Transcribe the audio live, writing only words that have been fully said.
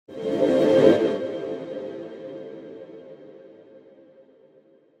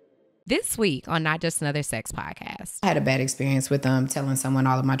This week on Not Just Another Sex Podcast. I had a bad experience with telling someone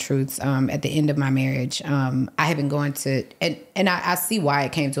all of my truths at the end of my marriage. I had been going to, and I see why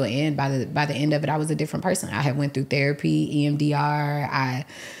it came to an end. By the end of it, I was a different person. I had went through therapy, EMDR. I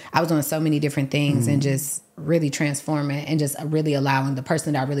was doing so many different things and just really transforming and just really allowing the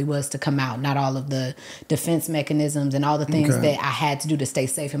person that I really was to come out. Not all of the defense mechanisms and all the things that I had to do to stay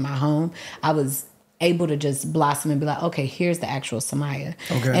safe in my home. I was able to just blossom and be like, okay, here's the actual Samaya.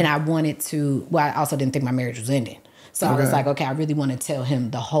 Okay. And I wanted to, well, I also didn't think my marriage was ending. So I was like, okay, I really want to tell him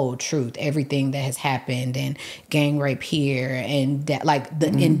the whole truth, everything that has happened, and gang rape here, and that, like the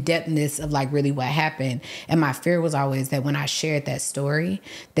in-depthness of like really what happened. And my fear was always that when I shared that story,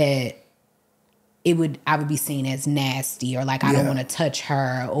 that I would be seen as nasty, or like I don't want to touch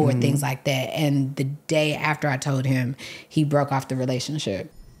her, or things like that. And the day after I told him, he broke off the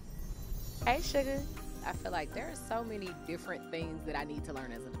relationship. Hey, sugar. I feel like there are so many different things that I need to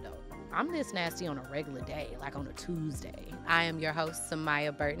learn as an adult. I'm this nasty on a regular day, like on a Tuesday. I am your host,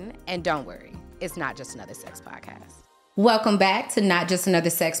 Samaya Burton, and don't worry, it's not just another sex podcast. Welcome back to Not Just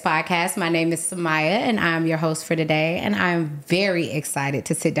Another Sex Podcast. My name is Samaya, and I'm your host for today, and I'm very excited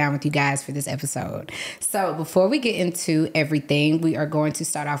to sit down with you guys for this episode. So before we get into everything, we are going to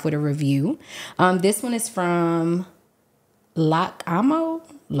start off with a review. This one is from Locomo.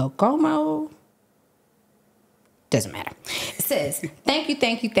 Doesn't matter. It says,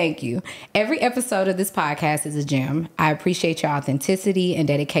 thank you. Every episode of this podcast is a gem. I appreciate your authenticity and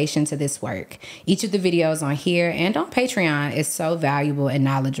dedication to this work. Each of the videos on here and on Patreon is so valuable and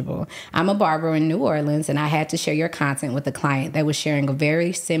knowledgeable. I'm a barber in New Orleans, and I had to share your content with a client that was sharing a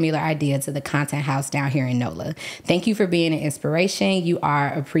very similar idea to the content house down here in NOLA. Thank you for being an inspiration. You are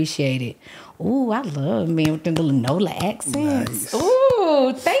appreciated. Ooh, I love me with the little NOLA accents. Nice.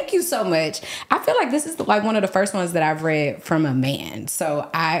 Ooh, thank you so much. I feel like this is like one of the first ones that I've read from a man. So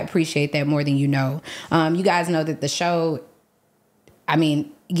I appreciate that more than you know. You guys know that the show, I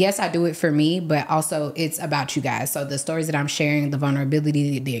mean, yes, I do it for me, but also it's about you guys. So the stories that I'm sharing, the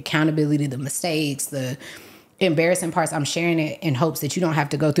vulnerability, the accountability, the mistakes, the embarrassing parts, I'm sharing it in hopes that you don't have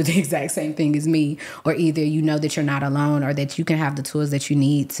to go through the exact same thing as me, or either you know that you're not alone, or that you can have the tools that you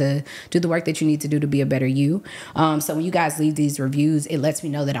need to do the work that you need to do to be a better you. So when you guys leave these reviews, it lets me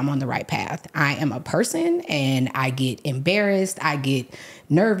know that I'm on the right path. I am a person, and I get embarrassed, I get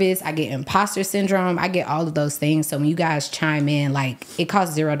nervous, I get imposter syndrome, I get all of those things. So when you guys chime in, like, it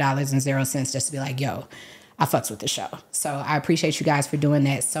costs $0.00 just to be like, yo, I fucks with the show. So I appreciate you guys for doing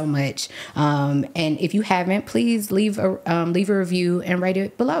that so much. And if you haven't, please leave a review and rate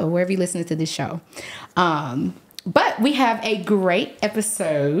it below wherever you listen to this show. But we have a great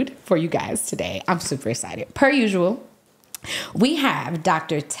episode for you guys today. I'm super excited. Per usual, we have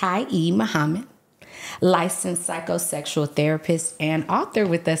Dr. Tiy-E Muhammad, licensed psychosexual therapist and author,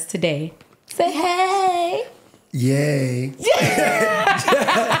 with us today. Say hey. Yay.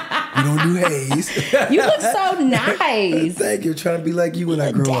 You don't do haze. You look so nice. Thank you. Trying to be like you when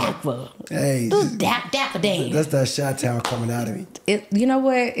I grow up. Hey. Dapper Dan. That's that Chi-Town coming out of me. You know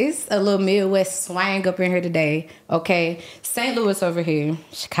what? It's a little Midwest swang up in here today. Okay. St. Louis over here.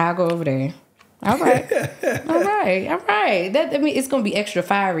 Chicago over there. All right. All right. I mean, it's going to be extra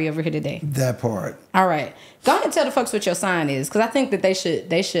fiery over here today. That part. All right. Go ahead and tell the folks what your sign is, because I think that they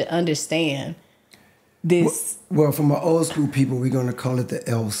should understand this. Well, for my old school people, we're going to call it the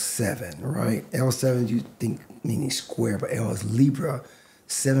L7, right? L7, you think meaning square, but L is Libra.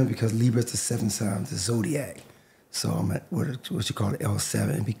 7 because Libra is the 7 sign of the zodiac. So I'm at what you call it,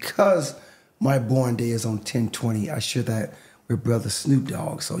 L7. And because my born day is on 10/20, I share that with brother Snoop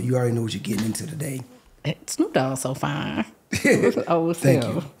Dogg. So you already know what you're getting into today. Snoop Dogg's so fine. Oh, thank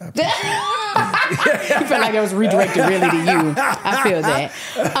you. You feel like it was redirected really to you. I feel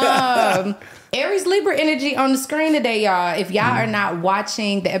that. Aries Libra energy on the screen today, y'all. If y'all are not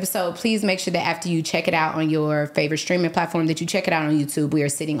watching the episode, please make sure that after you check it out on your favorite streaming platform, that you check it out on YouTube. We are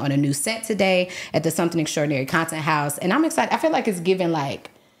sitting on a new set today at the Something Extraordinary Content House, and I'm excited. I feel like it's giving like,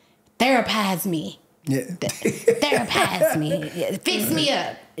 therapize me. Yeah. Therapize me. Fix me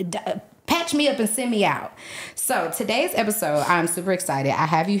up. Patch me up and send me out. So today's episode, I'm super excited. I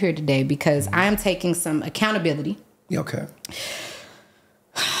have you here today because I am taking some accountability. Okay.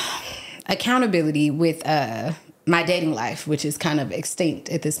 Accountability with my dating life, which is kind of extinct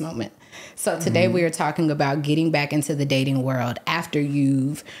at this moment. So today we are talking about getting back into the dating world after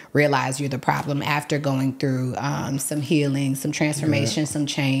you've realized you're the problem, after going through some healing, some transformation, some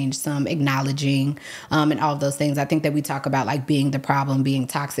change, some acknowledging, and all of those things. I think that we talk about like being the problem, being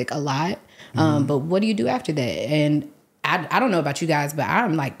toxic a lot. But what do you do after that? And I don't know about you guys, but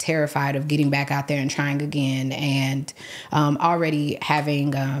I'm like terrified of getting back out there and trying again. And already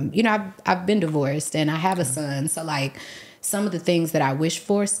having, I've been divorced and I have a son. So like some of the things that I wish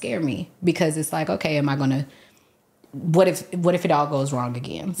for scare me because it's like, okay, am I going to, what if it all goes wrong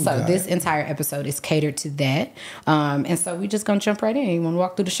again? So this entire episode is catered to that. And so we just gonna jump right in. You want to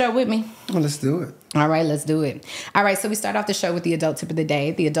walk through the show with me? Well, let's do it. All right, let's do it. All right, so we start off the show with the adult tip of the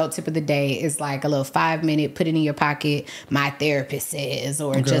day. The adult tip of the day is like a little 5-minute, put it in your pocket, my therapist says,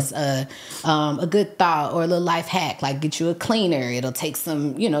 or just a good thought or a little life hack, like get you a cleaner. It'll take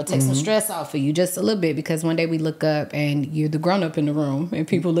some, some stress off of you just a little bit because one day we look up and you're the grown up in the room and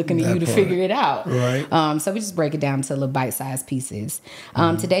people looking at you to figure it out. Right. So we just break it down to little bite-sized pieces.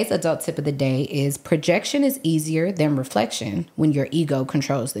 Today's adult tip of the day is projection is easier than reflection when your ego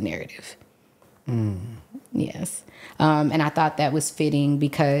controls the narrative. Yes. And I thought that was fitting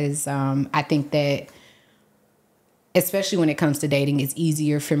because I think that especially when it comes to dating, it's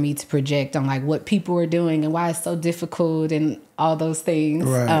easier for me to project on like what people are doing and why it's so difficult and all those things.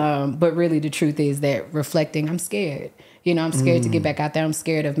 Right. But really the truth is that reflecting, I'm scared. I'm scared to get back out there. I'm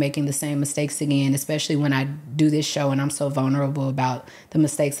scared of making the same mistakes again, especially when I do this show and I'm so vulnerable about the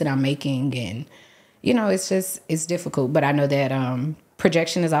mistakes that I'm making. And, it's difficult. But I know that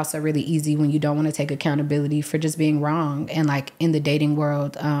projection is also really easy when you don't want to take accountability for just being wrong. And like in the dating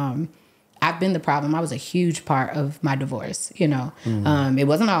world, I've been the problem. I was a huge part of my divorce, It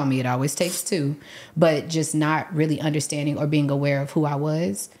wasn't all me. It always takes two. But just not really understanding or being aware of who I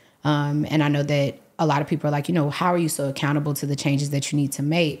was. And I know that a lot of people are like, how are you so accountable to the changes that you need to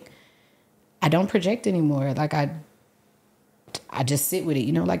make? I don't project anymore. Like I just sit with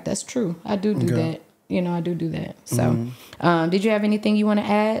it, like that's true. I do that. I do that. So did you have anything you want to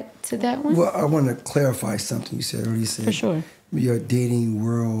add to that one? Well, I want to clarify something you said earlier. You said for sure. Your dating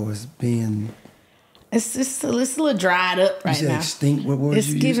world has been... It's a little dried up right now. Extinct. What was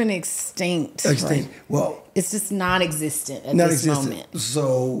it's giving extinct. Extinct. Right? Well, it's just non-existent at this moment.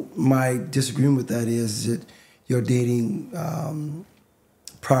 So my disagreement with that is that your dating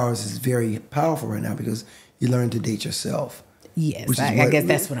prowess is very powerful right now because you learn to date yourself. Yes, I guess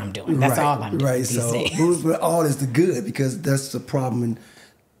that's what I'm doing. That's all I'm doing. Right. These So, days. but all is the good because that's the problem in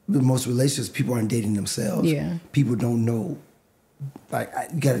most relationships. People aren't dating themselves. Yeah. People don't know. Like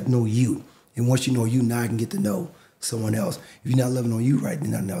you got to know you. And once you know you, now I can get to know someone else. If you're not loving on you right,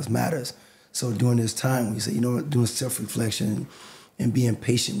 then nothing else matters. So during this time, when you say, doing self-reflection and being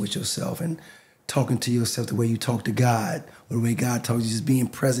patient with yourself and talking to yourself the way you talk to God or the way God talks, just being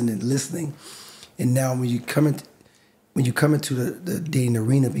present and listening. And now when you come into the dating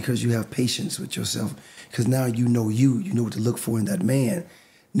arena because you have patience with yourself, because now you know what to look for in that man.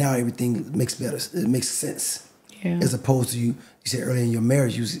 Now everything makes better. It makes sense. Yeah. As opposed to you said earlier in your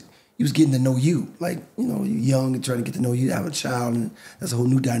marriage, you was getting to know you. Like, you're young and trying to get to know you, have a child, and that's a whole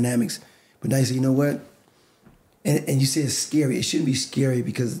new dynamics. But now you say, you know what? And you say it's scary. It shouldn't be scary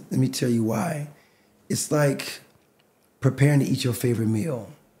because let me tell you why. It's like preparing to eat your favorite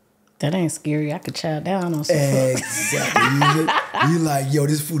meal. That ain't scary. I could chow down on some food. Exactly. You're like, yo,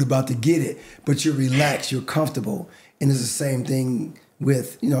 this food about to get it. But you're relaxed, you're comfortable. And it's the same thing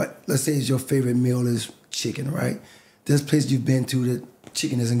with, let's say it's your favorite meal is chicken, right? There's places you've been to that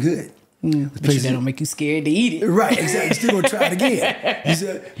chicken isn't good. But that don't make you scared to eat it. Right, exactly. You're still going to try it again. You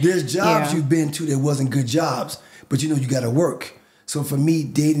said, there's jobs you've been to that wasn't good jobs, but you got to work. So for me,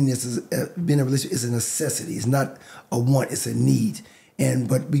 dating being in a relationship is a necessity. It's not a want, it's a need.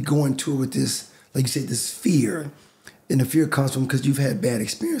 But we go into it with this, like you said, this fear. And the fear comes from because you've had bad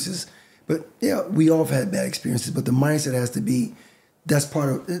experiences. But yeah, we all have had bad experiences, but the mindset has to be, it's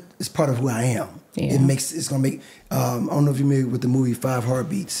part of who I am. Yeah. It's gonna make, I don't know if you're familiar with the movie 5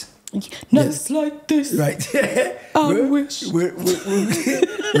 Heartbeats. Nothing's like this. Right. I wish. When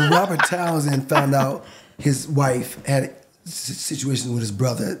Robert Townsend found out his wife had situations with his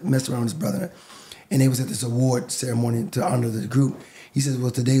brother, messed around with his brother, and they was at this award ceremony to honor the group. He says,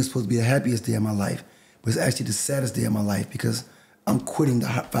 well, today was supposed to be the happiest day of my life, but it's actually the saddest day of my life because I'm quitting the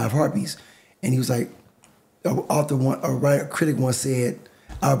 5 Heartbeats. And he was like, a critic once said,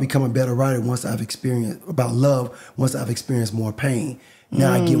 I'll become a better writer once I've experienced more pain.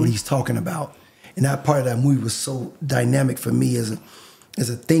 Now I get what he's talking about. And that part of that movie was so dynamic for me as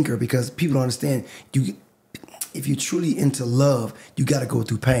a thinker because people don't understand, if you're truly into love, you got to go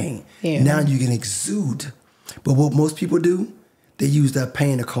through pain. Yeah. Now you can exude. But what most people do, they use that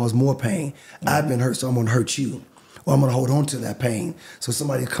pain to cause more pain. Yeah. I've been hurt, so I'm going to hurt you. Or I'm going to hold on to that pain. So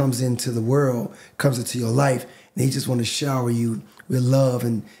somebody comes into the world, comes into your life, and they just want to shower you with love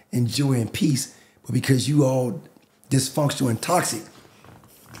and joy and peace. But because you all dysfunctional and toxic,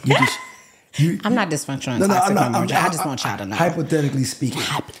 I'm not dysfunctional and No, toxic I'm no not. more. I just want y'all to know. Hypothetically speaking.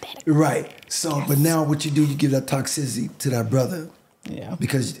 Hypothetically. Right. So, but now what you do, you give that toxicity to that brother. Yeah.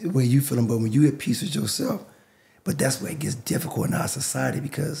 Because the way you feeling, but when you at peace with yourself, but that's where it gets difficult in our society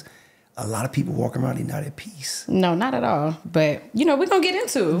because a lot of people walk around, they're not at peace. No, not at all. But, we're going to get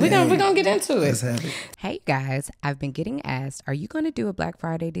into it. We're going to get into it. Let's have it. Hey guys, I've been getting asked, are you going to do a Black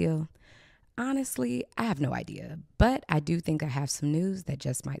Friday deal? Honestly, I have no idea, but I do think I have some news that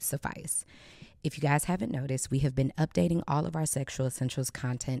just might suffice. If you guys haven't noticed, we have been updating all of our Sexual Essentials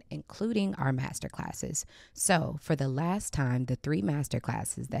content, including our masterclasses. So for the last time, the 3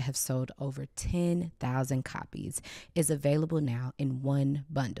 masterclasses that have sold over 10,000 copies is available now in one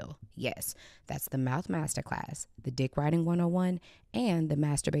bundle. Yes, that's the Mouth Masterclass, the Dick Riding 101, and the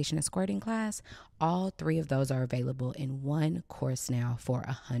Masturbation and Squirting class. All 3 of those are available in one course now for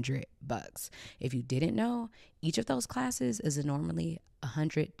 $100. If you didn't know, each of those classes is normally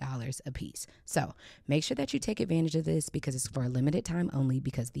 $100 a piece. So make sure that you take advantage of this because it's for a limited time only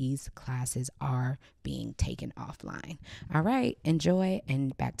because these classes are being taken offline. All right, enjoy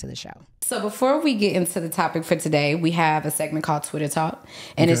and back to the show. So before we get into the topic for today, we have a segment called Twitter Talk,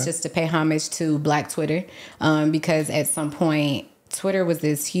 and it's just to pay homage to Black Twitter because at some point Twitter was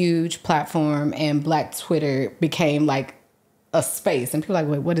this huge platform and Black Twitter became like a space, and people are like,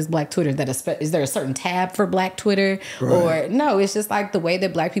 wait, what is Black Twitter? Is there a certain tab for Black Twitter? Right. Or no, it's just like the way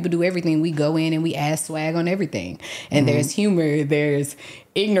that Black people do everything. We go in and we add swag on everything, and there's humor, there's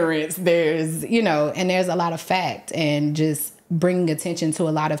ignorance, there's and there's a lot of fact and just bringing attention to a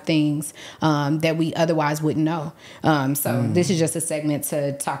lot of things that we otherwise wouldn't know. So this is just a segment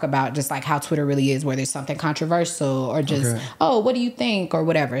to talk about just like how Twitter really is, where there's something controversial or just, oh, what do you think or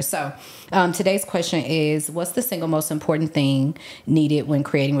whatever. So today's question is, what's the single most important thing needed when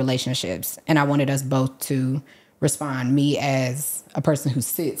creating relationships? And I wanted us both to respond. Me as a person who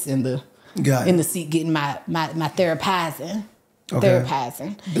sits in the seat getting my therapizing.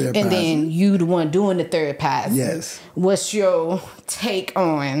 Therapizing. And then you the one doing the therapizing. Yes. What's your take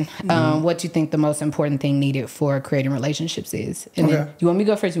on what you think the most important thing needed for creating relationships is? And then, you want me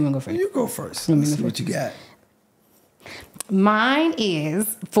to go first? You want to go first? You go first. Let's see what you got. Mine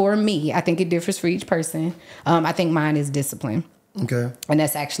is, for me, I think it differs for each person. I think mine is discipline. Okay. And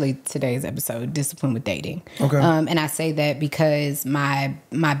that's actually today's episode, discipline with dating. Okay. And I say that because my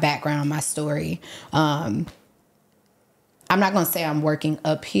background, my story, I'm not going to say I'm working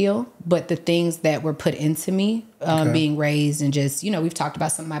uphill, but the things that were put into me, being raised and just, we've talked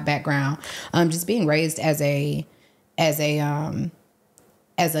about some of my background, just being raised as a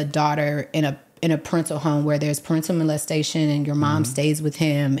daughter in a parental home where there's parental molestation and your mom stays with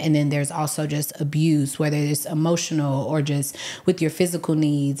him. And then there's also just abuse, whether it's emotional or just with your physical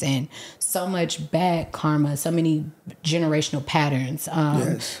needs, and so much bad karma, so many generational patterns,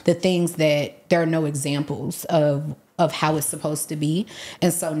 the things that there are no examples of how it's supposed to be.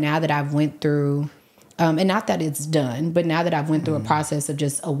 And so now that I've went through, and not that it's done, but now that I've went through a process of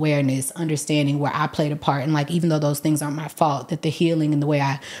just awareness, understanding where I played a part, and like, even though those things aren't my fault, that the healing and the way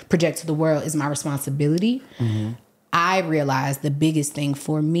I project to the world is my responsibility, I realized the biggest thing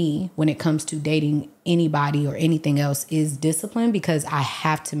for me when it comes to dating anybody or anything else is discipline, because I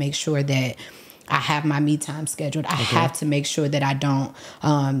have to make sure that I have my me time scheduled. I have to make sure that I don't,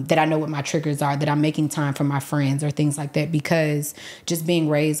 that I know what my triggers are, that I'm making time for my friends or things like that, because just being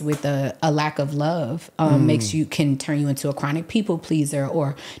raised with a lack of love can turn you into a chronic people pleaser,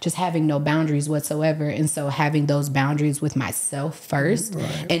 or just having no boundaries whatsoever. And so having those boundaries with myself first,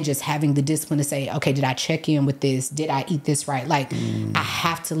 and just having the discipline to say, okay, did I check in with this? Did I eat this right? Like, I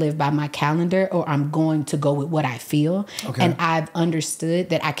have to live by my calendar, or I'm going to go with what I feel. And I've understood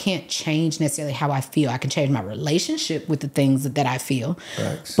that I can't change necessarily how I feel. I can change my relationship with the things that I feel.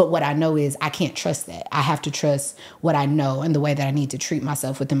 Thanks. But what I know is I can't trust that. I have to trust what I know and the way that I need to treat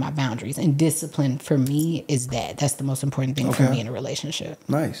myself within my boundaries. And discipline for me is that. That's the most important thing for me in a relationship.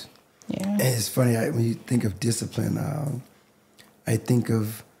 Nice. Yeah. And it's funny, when you think of discipline, I think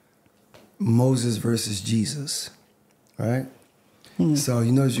of Moses versus Jesus, right? So,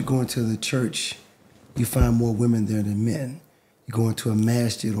 as you go into the church, you find more women there than men. You go into a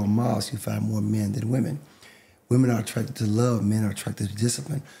masjid or a mosque, you find more men than women. Women are attracted to love, men are attracted to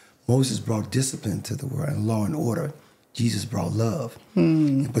discipline. Moses brought discipline to the world and law and order. Jesus brought love.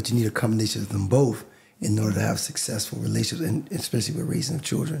 But you need a combination of them both in order to have successful relationships, and especially with raising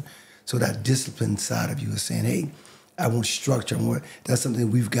children. So that discipline side of you is saying, hey, I want structure. That's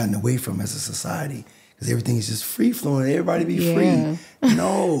something we've gotten away from as a society, because everything is just free flowing. Everybody be free.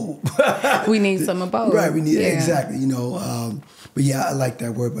 No. We need some of both. Right, we need exactly. But yeah, I like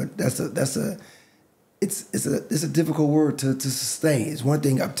that word. But it's a difficult word to sustain. It's one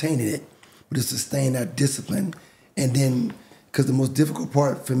thing obtaining it, but to sustain that discipline. And then, because the most difficult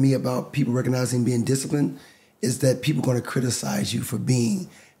part for me about people recognizing being disciplined is that people are going to criticize you for being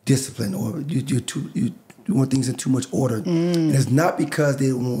disciplined, or you're doing things in too much order. And it's not because they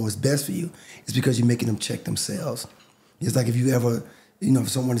don't want what's best for you. It's because you're making them check themselves. It's like if you ever, if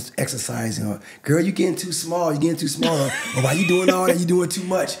someone is exercising, or, girl, you're getting too small, or why you doing all that, you're doing too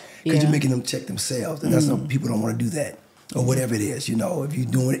much. Because you're making them check themselves. And that's why people don't want to do that. Or whatever it is, if you're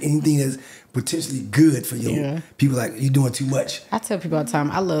doing anything that's potentially good for you, people like, you're doing too much. I tell people all the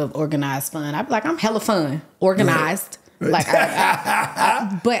time, I love organized fun. I be like, I'm hella fun, organized. Right. Like,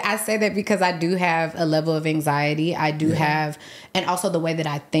 but I say that because I do have a level of anxiety. I do have, and also the way that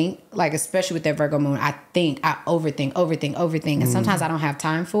I think, like especially with that Virgo moon, I overthink, and sometimes I don't have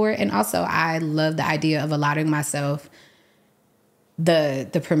time for it. And also, I love the idea of allowing myself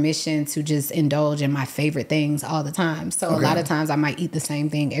the permission to just indulge in my favorite things all the time. So a lot of times I might eat the same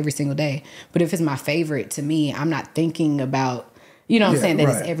thing every single day. But if it's my favorite, to me, I'm not thinking about, what I'm saying, that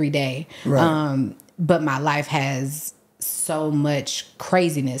it's every day. Right. But my life has so much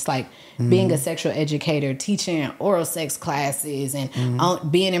craziness, like being a sexual educator, teaching oral sex classes, and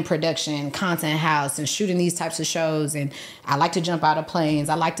being in production, content house, and shooting these types of shows. And I like to jump out of planes.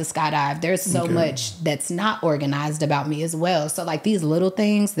 I like to skydive. There's so much that's not organized about me as well. So like these little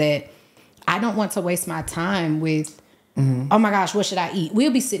things that I don't want to waste my time with. Oh my gosh, what should I eat?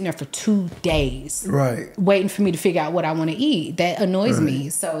 We'll be sitting there for 2 days, waiting for me to figure out what I want to eat. That annoys me.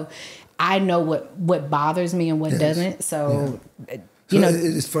 So I know what bothers me and what doesn't. So,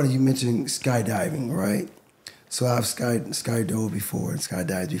 it's funny you mentioned skydiving, right? So I've skydove before and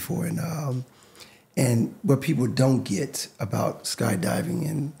skydived before, and what people don't get about skydiving,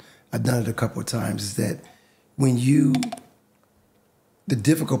 and I've done it a couple of times, is that the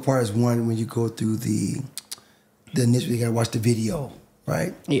difficult part is when you go through the initial, you gotta watch the video,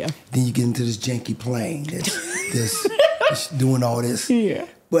 right? Yeah. Then you get into this janky plane that's doing all this. Yeah.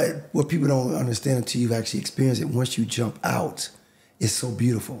 But what people don't understand until you've actually experienced it, once you jump out, it's so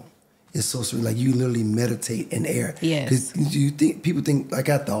beautiful. It's so sweet. Like you literally meditate in air. Yes. Because people think, like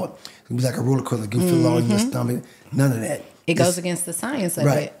I thought, it'd be like a roller coaster, you feel all in your stomach. None of that. It goes against the science of it.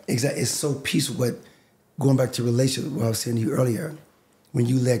 Right. Exactly. It's so peaceful. But going back to relationship, what I was saying to you earlier, when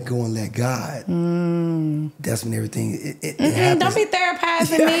you let go and let God, that's when everything it happens. Don't be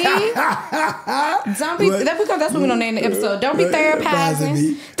therapizing me. That's what we don't name the episode. Don't be therapizing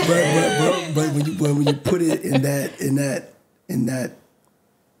me. But when you put it in that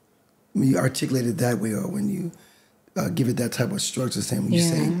when you articulate it that way, or when you give it that type of structure, saying when you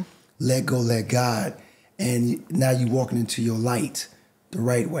say let go, let God, and now you're walking into your light the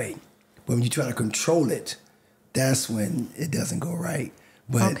right way. But when you try to control it, that's when it doesn't go right.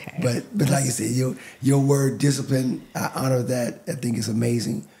 But like you said, your word discipline, I honor that. I think it's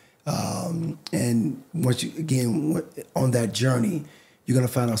amazing. And once you, again, on that journey, you're gonna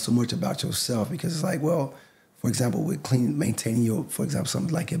find out so much about yourself, because it's like, well, for example, with maintaining for example,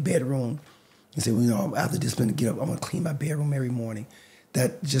 something like your bedroom, and say, well, after discipline to get up, I'm gonna clean my bedroom every morning.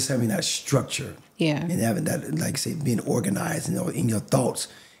 That just having that structure, and having that, like I say, being organized, in your thoughts,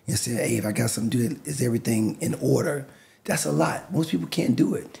 and saying, hey, if I got something to do, is everything in order? That's a lot. Most people can't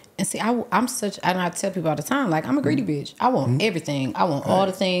do it. And see, and I tell people all the time, like, I'm a greedy bitch. I want everything. I want all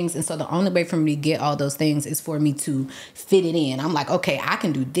the things. And so the only way for me to get all those things is for me to fit it in. I'm like, okay, I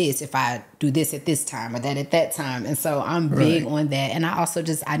can do this if I do this at this time or that at that time. And so I'm big on that. And I also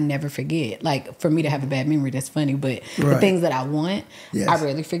I never forget. Like, for me to have a bad memory, that's funny. But the things that I want, I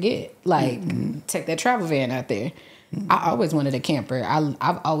rarely forget. Like, take that travel van out there. I always wanted a camper.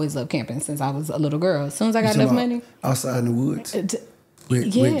 I've always loved camping since I was a little girl. As soon as I got enough money. Outside in the woods?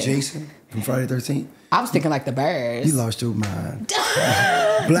 With Jason from Friday the 13th? I was thinking like the bears. You lost your mind.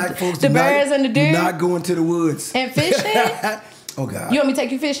 Black folks the bears and the deer? Do not go into the woods. And fishing? Oh, God. You want me to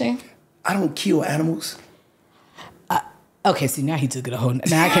take you fishing? I don't kill animals. Okay, see, now he took it a whole... Now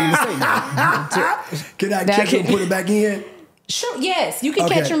I can't even say that. Can I catch it and put it back in? Sure, yes. You can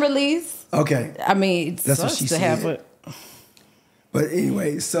catch and release. Okay. I mean, that's what she said. But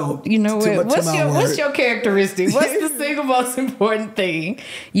anyway, so you know what? What's your characteristic? What's the single most important thing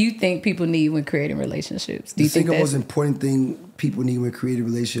you think people need when creating relationships? Do you think the single most important thing people need when creating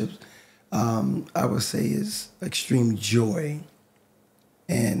relationships, I would say, is extreme joy.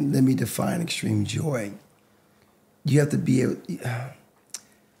 And let me define extreme joy. You have to be able.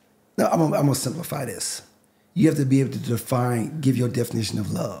 No, I'm gonna simplify this. You have to be able to give your definition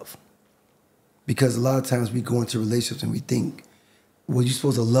of love. Because a lot of times we go into relationships and we think, well, you're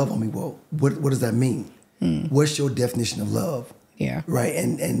supposed to love on me. Well, what does that mean? What's your definition of love? Yeah. Right?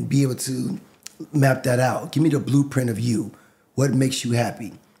 And be able to map that out. Give me the blueprint of you. What makes you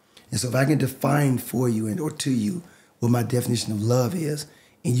happy? And so if I can define for you or to you what my definition of love is,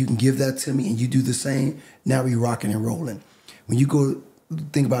 and you can give that to me and you do the same, now we're rocking and rolling. When you go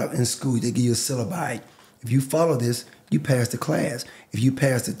think about in school, they give you a syllabi. If you follow this, you pass the class. If you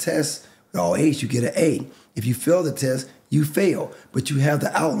pass the test, all A's, you get an A. If you fail the test, you fail. But you have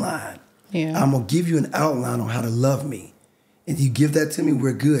the outline. Yeah. I'm going to give you an outline on how to love me. And you give that to me,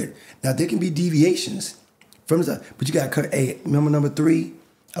 we're good. Now, there can be deviations from that, but you got to cut. Hey, remember number 3?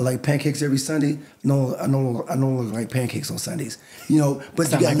 I like pancakes every Sunday. No, I don't like pancakes on Sundays. You know,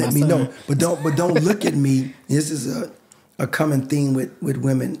 but you got to let me know. But don't look at me. This is a common theme with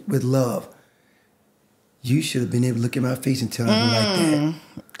women, with love. You should have been able to look at my face and tell me like that.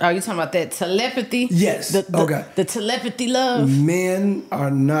 Oh, you talking about that telepathy? Yes. Okay. The telepathy love. Men are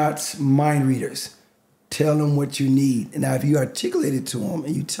not mind readers. Tell them what you need. And now if you articulate it to him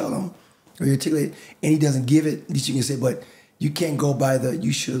and you tell him, or you articulate it, and he doesn't give it, at least you can say, but you can't go by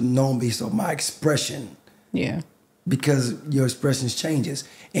you should have known based on my expression. Yeah. Because your expression changes.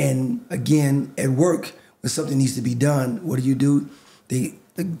 And again, at work, when something needs to be done, what do?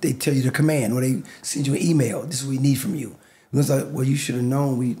 They tell you the command, or they send you an email. This is what we need from you. And it's like, well, you should have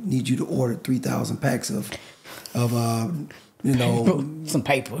known we need you to order 3,000 packs of some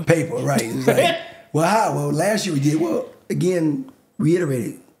paper. Paper, right. It's like, well, how? Well, last year we did. Well, again, reiterate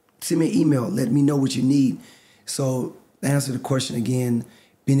it. Send me an email. Let me know what you need. So to answer the question again,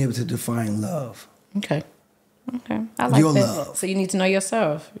 being able to define love. Okay. I like your that. love. So you need to know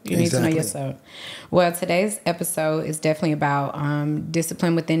yourself. You need to know yourself. Well, today's episode is definitely about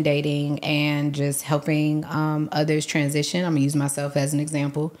discipline within dating and just helping others transition. I'm going to use myself as an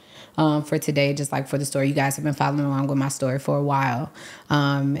example for today, just like for the story. You guys have been following along with my story for a while.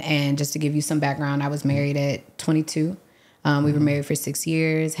 And just to give you some background, I was married at 22. We were married for 6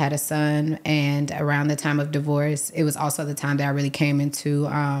 years, had a son, and around the time of divorce, it was also the time that I really came into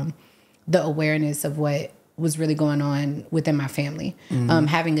the awareness of what was really going on within my family.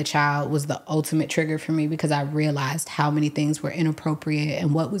 Having a child was the ultimate trigger for me because I realized how many things were inappropriate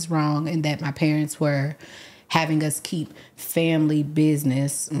and what was wrong, and that my parents were having us keep family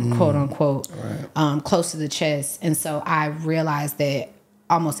business, quote unquote, close to the chest. And so I realized that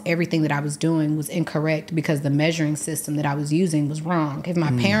almost everything that I was doing was incorrect because the measuring system that I was using was wrong. If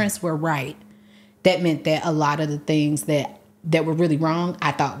my parents were right, that meant that a lot of the things that were really wrong,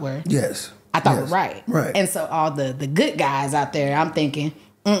 I thought were were right. Right. And so all the good guys out there, I'm thinking,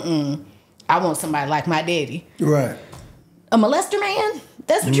 I want somebody like my daddy. Right. A molester man?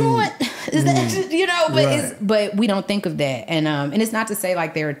 That's what you want? Is that, but we don't think of that. And it's not to say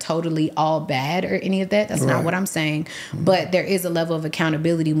like they're totally all bad or any of that. That's not what I'm saying. But there is a level of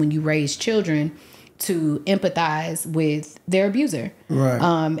accountability when you raise children to empathize with their abuser. Right.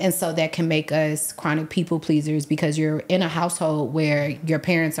 And so that can make us chronic people pleasers because you're in a household where your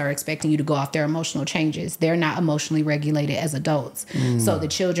parents are expecting you to go off their emotional changes. They're not emotionally regulated as adults. So the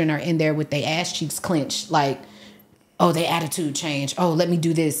children are in there with their ass cheeks clenched, like, oh, their attitude changed. Oh, let me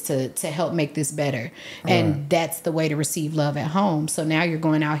do this to help make this better. And that's the way to receive love at home. So now you're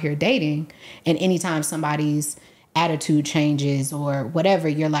going out here dating, and anytime somebody's attitude changes or whatever,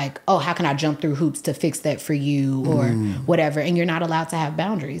 you're like, oh, how can I jump through hoops to fix that for you or whatever? And you're not allowed to have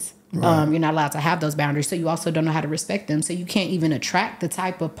boundaries. You're not allowed to have those boundaries. So you also don't know how to respect them. So you can't even attract the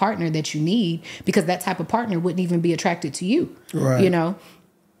type of partner that you need because that type of partner wouldn't even be attracted to you, you know?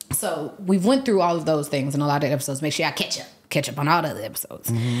 So we've went through all of those things in a lot of episodes. Make sure I catch up on all the other episodes.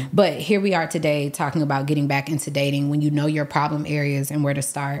 But here we are today talking about getting back into dating when you know your problem areas and where to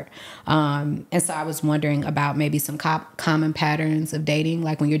start. And so I was wondering about maybe some common patterns of dating,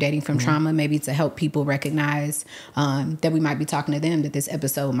 like when you're dating from trauma, maybe to help people recognize that we might be talking to them, that this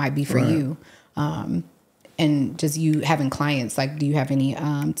episode might be for you. And just you having clients, like, do you have any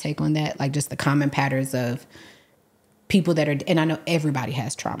take on that? Like just the common patterns of people that are, and I know everybody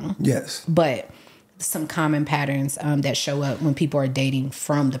has trauma. Yes. But some common patterns that show up when people are dating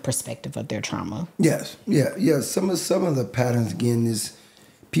from the perspective of their trauma. Yes. Yeah. Some of the patterns, again, is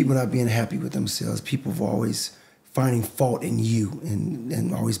people not being happy with themselves. People always finding fault in you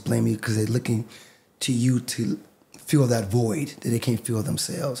and always blaming you because they're looking to you to fill that void that they can't fill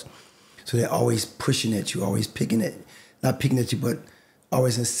themselves. So they're always pushing at you, always not picking at you, but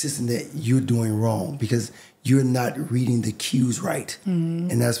always insisting that you're doing wrong because you're not reading the cues right.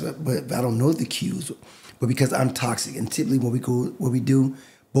 And that's what, but I don't know the cues, but because I'm toxic. And typically what we do,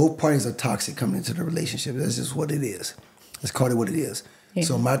 both parties are toxic coming into the relationship. That's just what it is. Let's call it what it is. Yeah.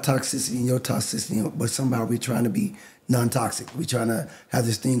 So my toxicity and your toxicity, but somehow we're trying to be non-toxic. We're trying to have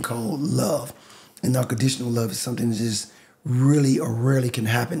this thing called love. And unconditional love is something that just really or rarely can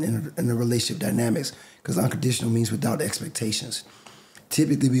happen in the relationship dynamics because unconditional means without expectations.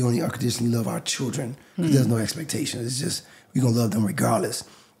 typically we only unconditionally love our children because there's no expectation. It's just we're gonna love them regardless.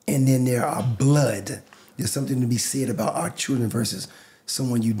 And then there are blood. There's something to be said about our children versus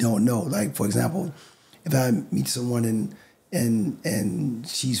someone you don't know. Like for example, if I meet someone and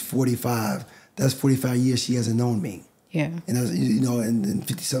she's 45, that's 45 years she hasn't known me. Yeah. And that's, and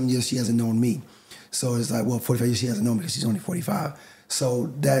 50-something years she hasn't known me. So it's like, well, 45 years she hasn't known me because she's only 45.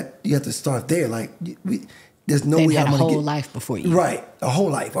 So that you have to start there. Like there's no way I'm going to get a whole life before you. Right, a whole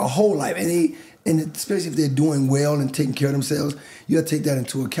life, and especially if they're doing well and taking care of themselves, you have to take that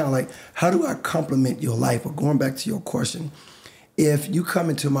into account. Like, how do I complement your life? But going back to your question, if you come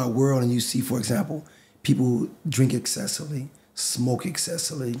into my world and you see, for example, people drink excessively, smoke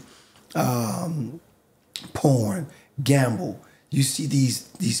excessively, porn, gamble, you see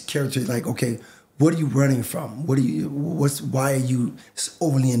these characters like, okay, what are you running from? Why are you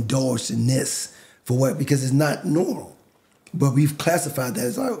overly indulged in this? For what? Because it's not normal. But we've classified that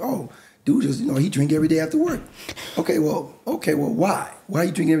as like, oh, dude just, he drink every day after work. Okay, well, why? Why are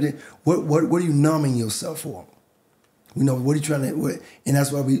you drinking every day? What are you numbing yourself for? What are you trying to, and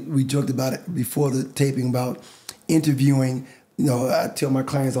that's why we joked about it before the taping about interviewing. I tell my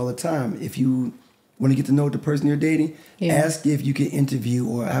clients all the time, if you want to get to know the person you're dating, ask if you can interview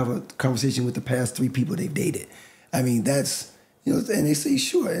or have a conversation with the past 3 people they've dated. I mean, that's, and they say,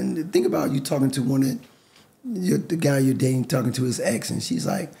 sure. And think about you talking to the guy you're dating, talking to his ex, and she's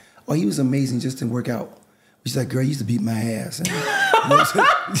like, oh, he was amazing, just didn't work out. She's like, girl, you used to beat my ass. And, you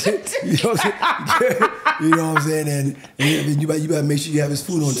know what I'm saying? And you better make sure you have his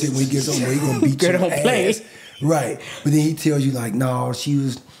food on the table when he gets home, or he's going to beat your ass. Play. Right. But then he tells you like, no, she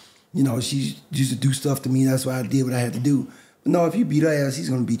was, she used to do stuff to me. That's why I did what I had to do. But no, if you beat her ass, he's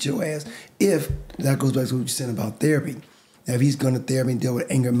going to beat your ass. If, that goes back to what you said about therapy. Now, if he's going to therapy and deal with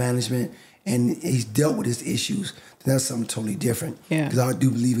anger management and he's dealt with his issues, then that's something totally different. Yeah. Because I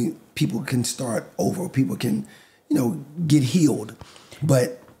do believe people can start over. People can, get healed.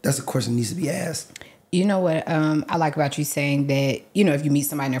 But that's a question that needs to be asked. You know what I like about you saying that, if you meet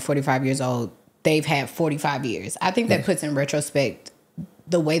somebody and they're 45 years old, they've had 45 years. I think that puts in retrospect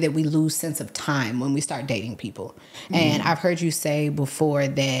the way that we lose sense of time when we start dating people. Mm-hmm. And I've heard you say before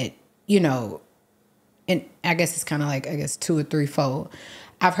that, and I guess it's kind of like, 2 or 3-fold.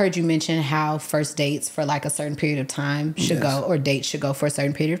 I've heard you mention how first dates for like a certain period of time should go, or dates should go for a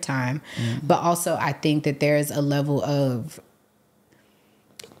certain period of time. Mm-hmm. But also I think that there's a level of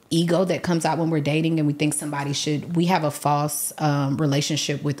ego that comes out when we're dating and we think we have a false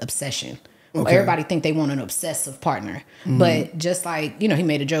relationship with obsession. Okay. Everybody think they want an obsessive partner. Mm-hmm. But just like, he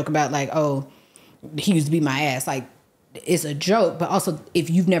made a joke about like, oh, he used to beat my ass. Like, it's a joke, but also if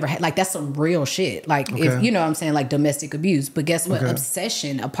you've never had, like, that's some real shit. Like, if, what I'm saying, like domestic abuse. But guess what?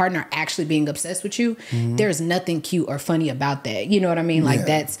 Obsession, a partner actually being obsessed with you, there's nothing cute or funny about that. You know what I mean? Like,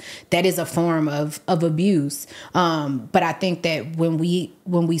 that is a form of abuse. But I think that when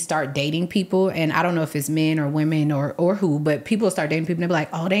we start dating people, and I don't know if it's men or women or who, but people start dating people and they're like,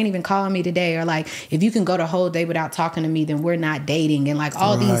 oh, they ain't even calling me today. Or like, if you can go the whole day without talking to me, then we're not dating. And like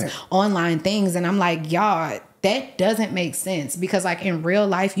all these online things. And I'm like, y'all, that doesn't make sense, because like in real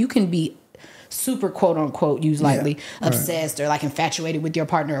life, you can be super quote unquote, use lightly, obsessed or like infatuated with your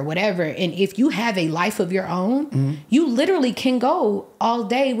partner or whatever. And if you have a life of your own, you literally can go all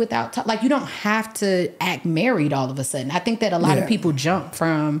day without like, you don't have to act married all of a sudden. I think that a lot of people jump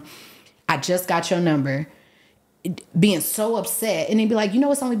from, I just got your number, being so upset, and they'd be like,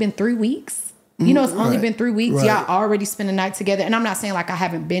 it's only been 3 weeks. It's only been 3 weeks. Y'all already spent a night together. And I'm not saying like I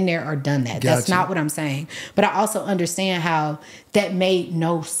haven't been there or done that. That's not what I'm saying. But I also understand how that made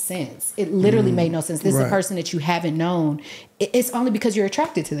no sense. It literally made no sense. This is a person that you haven't known. It's only because you're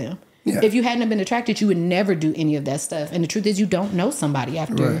attracted to them. Yeah. If you hadn't been attracted, you would never do any of that stuff. And the truth is, you don't know somebody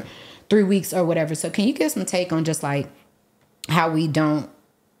after 3 weeks or whatever. So can you give some take on just like how we don't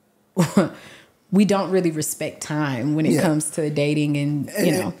really respect time when it comes to dating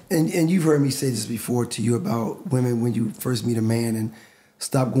and you've heard me say this before to you about women when you first meet a man, and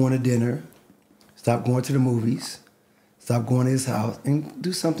stop going to dinner, stop going to the movies, stop going to his house, and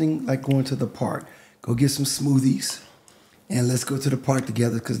do something like going to the park. Go get some smoothies and let's go to the park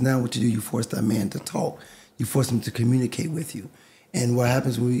together, because now what you do, you force that man to talk. You force him to communicate with you. And what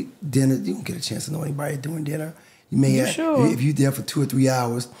happens when dinner, you don't get a chance to know anybody doing dinner. You may if you're there for 2 or 3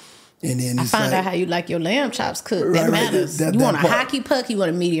 hours, and then I find out how you like your lamb chops cooked. That matters. You want a hockey puck? You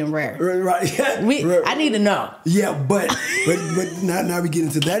want a medium rare? Right. I need to know. Yeah, but now we get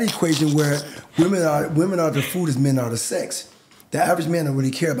into that equation where women are the food as men are the sex. The average man don't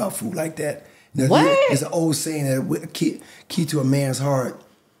really care about food like that. What? It's an old saying that key to a man's heart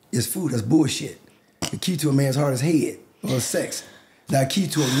is food. That's bullshit. The key to a man's heart is head or sex. Now, key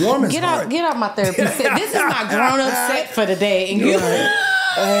to a woman's heart. Get out my therapy set. This is my grown-up set for the day. And You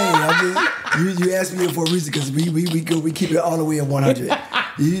asked me for a reason because we keep it all the way at 100.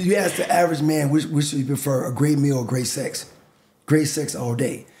 You ask the average man which do you prefer, a great meal or great sex? Great sex all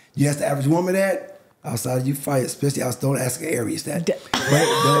day. You ask the average woman that, outside of you fight, especially don't ask Aries that.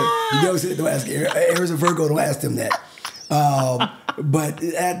 Right? You never said don't ask Aries or Virgo, don't ask them that. But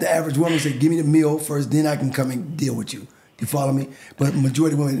at the average woman say, give me the meal first, then I can come and deal with you. You follow me? But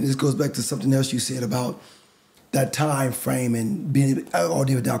majority of women, this goes back to something else you said about that time frame and being all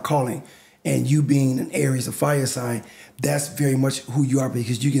day without calling, and you being an Aries, a fire sign, that's very much who you are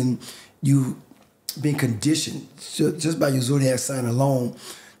because you've been conditioned just by your zodiac sign alone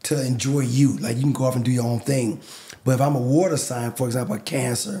to enjoy you. Like you can go off and do your own thing. But if I'm a water sign, for example, a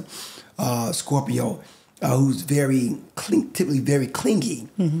Cancer, Scorpio, who's typically very clingy,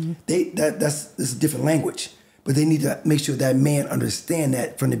 that's a different language. But they need to make sure that man understand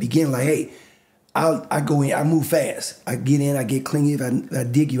that from the beginning. Like, hey, I go in, I move fast. I get in, I get clingy. If I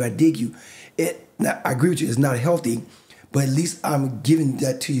dig you, I dig you. Now, I agree with you, it's not healthy, but at least I'm giving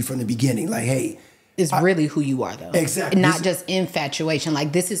that to you from the beginning. Like, hey. It's really who you are, though. Exactly. Not just infatuation.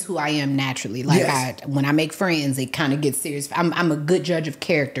 Like, this is who I am naturally. Like, yes. when I make friends, it kind of gets serious. I'm a good judge of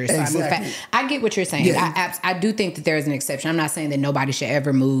character. So exactly. I get what you're saying. Yeah. I do think that there is an exception. I'm not saying that nobody should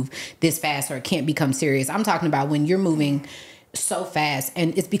ever move this fast or it can't become serious. I'm talking about when you're moving so fast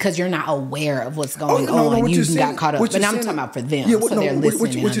and it's because you're not aware of what's going on. You got caught up. But I'm talking about for them. Yeah, they're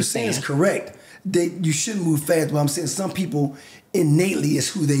listening. What you're saying is correct. You shouldn't move fast, but I'm saying some people innately is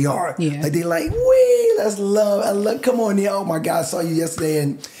who they are. Yeah. Like they like, wait, that's love. I love. Come on, yeah. Oh my God, I saw you yesterday,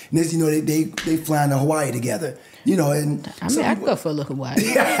 and next, they flying to Hawaii together. And I mean, I could go for a look Hawaii.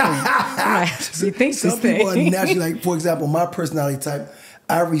 You think some people are naturally like, for example, my personality type,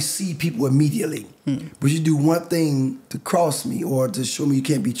 I receive people immediately. But you do one thing to cross me or to show me you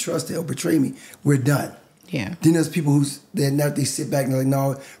can't be trusted or betray me, we're done. Yeah. Then there's people they sit back and they're like,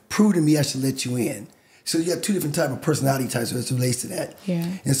 no, prove to me I should let you in. So you got two different type of personality types as it relates to that. Yeah.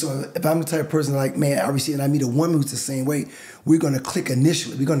 And so if I'm the type of person like, man, I receive and I meet a woman who's the same way, we're going to click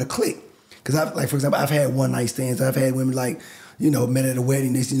initially. We're going to click. Because for example, I've had one night stands. I've had women like, met at a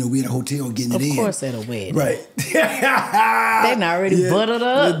wedding. We at a hotel getting it in. Of course at a wedding. Right. They not already buttered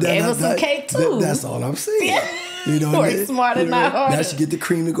up. Gave us some cake too. That's all I'm saying. Work smarter, not harder. Now she get the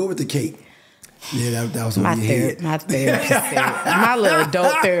cream to go with the cake. Yeah, that was my over your head. My therapist said, my little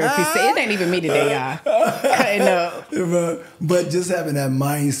adult therapist said, it ain't even me today, y'all. Cutting up. But just having that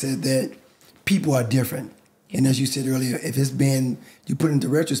mindset that people are different. And as you said earlier, if it's been, you put into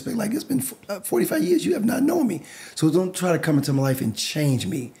retrospect, like it's been 45 years, you have not known me. So don't try to come into my life and change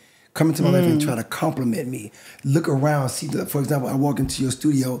me. Come into my life and try to compliment me. Look around, for example, I walk into your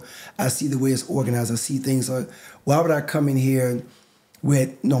studio, I see the way it's organized, I see things like, why would I come in here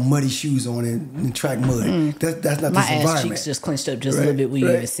with muddy shoes on and track mud? That's not my this environment. My ass cheeks just clenched up just a little bit when you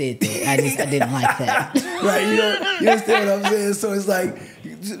even said that. I didn't like that. Right, you understand what I'm saying? So it's like,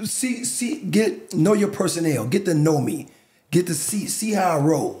 know your personnel, get to know me, get to see how I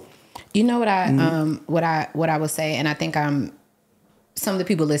roll. You know what I would say, and I think some of the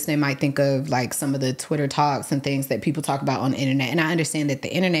people listening might think of like some of the Twitter talks and things that people talk about on the internet. And I understand that the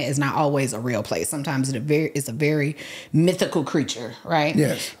internet is not always a real place. Sometimes it's a very mythical creature, right?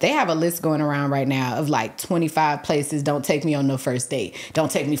 Yes. They have a list going around right now of like 25 places. Don't take me on no first date. Don't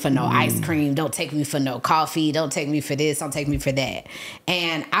take me for no ice cream. Don't take me for no coffee. Don't take me for this. Don't take me for that.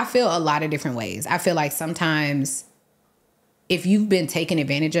 And I feel a lot of different ways. I feel like sometimes if you've been taken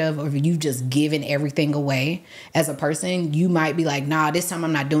advantage of or if you've just given everything away as a person, you might be like, nah, this time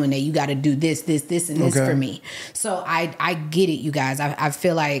I'm not doing that. You got to do this, and this for me. So I get it, you guys. I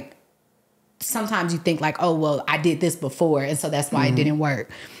feel like sometimes you think like, oh, well, I did this before, and so that's why it didn't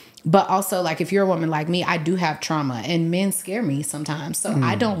work. But also, like, if you're a woman like me, I do have trauma, and men scare me sometimes. So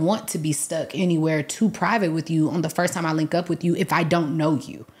I don't want to be stuck anywhere too private with you on the first time I link up with you if I don't know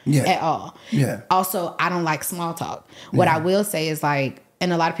you at all. Yeah. Also, I don't like small talk. What I will say is like,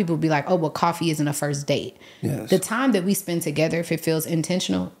 and a lot of people will be like, oh, well, coffee isn't a first date. Yes. The time that we spend together, if it feels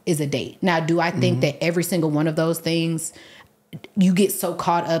intentional, is a date. Now, do I think that every single one of those things, you get so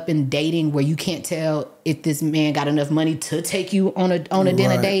caught up in dating where you can't tell if this man got enough money to take you on a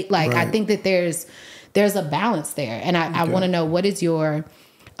dinner date? Like, I think that there's a balance there. And I want to know, what is your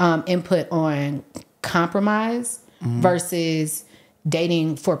input on compromise versus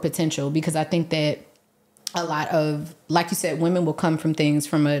dating for potential? Because I think that a lot of, like you said, women will come from things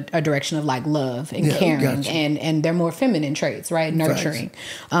from a direction of like love and caring and they're more feminine traits, right? Nurturing.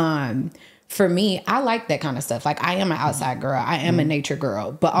 For me, I like that kind of stuff. Like, I am an outside girl. I am a nature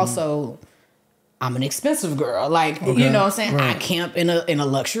girl. But also, I'm an expensive girl. Like, you know what I'm saying? Right. I camp in a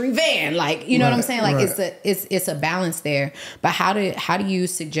luxury van. Like, you know what I'm saying? Like it's a balance there. But how do you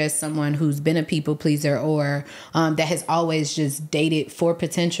suggest someone who's been a people pleaser or that has always just dated for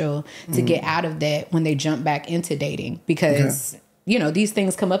potential to get out of that when they jump back into dating? Because, you know, these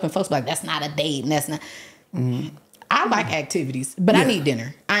things come up and folks be like, that's not a date and that's not. I like activities, but I need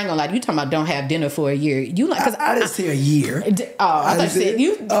dinner. I ain't gonna lie. You talking about don't have dinner for a year? You like? Cause I didn't say a year. I thought said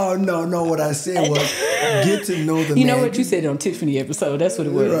you. Oh no! What I said was get to know the. You man. know what you said on Tiffany episode? That's what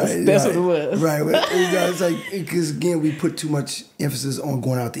it was. Right, That's what it was. Right. It's like because again we put too much emphasis on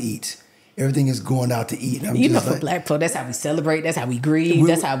going out to eat. Everything is going out to eat. You know, for black folk, that's how we celebrate. That's how we grieve.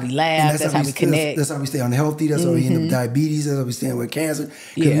 That's how we laugh. That's how we connect. That's how we stay unhealthy. That's how we end up with diabetes. That's how we stay with cancer.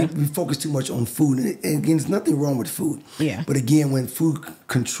 Yeah. We focus too much on food. And again, there's nothing wrong with food. Yeah. But again, when food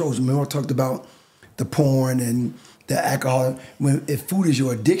controls, remember I talked about the porn and the alcohol. If food is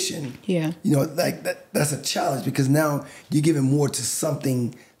your addiction, you know, like that's a challenge because now you're giving more to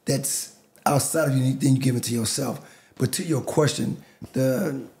something that's outside of you than you give it to yourself. But to your question,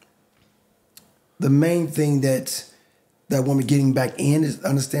 the main thing that when we're getting back in is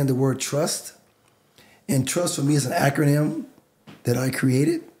understand the word trust. And trust for me is an acronym that I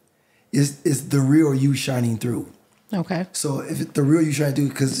created. Is the real you shining through. Okay. So if the real you shining through,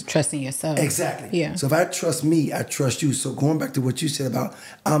 because trusting yourself. Exactly. Yeah. So if I trust me, I trust you. So going back to what you said about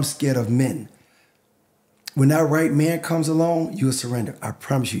I'm scared of men. When that right man comes along, you'll surrender. I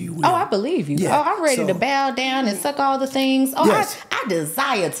promise you will. Oh, I believe you. Yeah. Oh, I'm ready to bow down and suck all the things. Oh, yes. I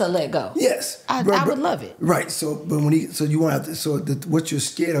desire to let go. Yes. I would love it. Right. So, but you want to, what you're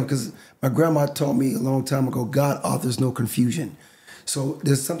scared of, because my grandma taught me a long time ago, God authors no confusion. So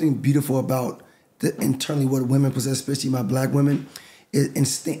there's something beautiful about internally what women possess, especially my black women,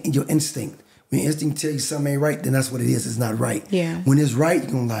 is your instinct. When your instinct tells you something ain't right, then that's what it is. It's not right. Yeah. When it's right,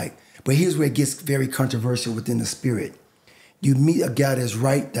 you're going to like. But here's where it gets very controversial within the spirit. You meet a guy that's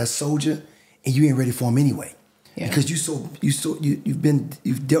right, that's soldier, and you ain't ready for him anyway. Yeah. Because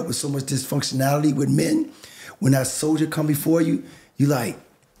you've dealt with so much dysfunctionality with men. When that soldier come before you, you like,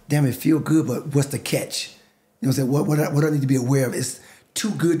 damn, it feel good, but what's the catch? You know what I'm saying? What I need to be aware of? It's too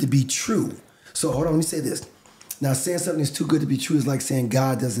good to be true. So hold on, let me say this. Now, saying something is too good to be true is like saying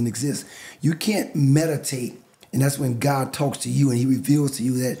God doesn't exist. You can't meditate. And that's when God talks to you and he reveals to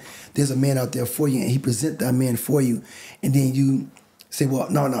you that there's a man out there for you and he presents that man for you. And then you say, well,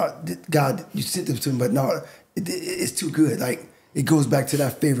 no, God, you sent them to him, but no, it's too good. Like, it goes back to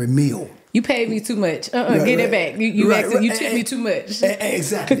that favorite meal. You paid me too much. Get it back. You tipped me too much.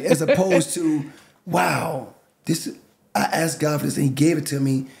 Exactly. As opposed to, wow, I asked God for this and he gave it to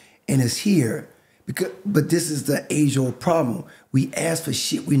me and it's here. But this is the age-old problem. We ask for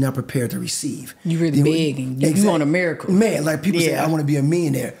shit we're not prepared to receive. You really big and you want a miracle. Man, like people say, I want to be a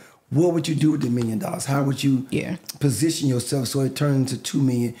millionaire. What would you do with the $1 million? How would you position yourself so it turns into $2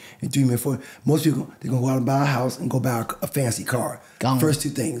 million and $3 million, $4 million? Most people, they're going to go out and buy a house and go buy a fancy car. Gone. First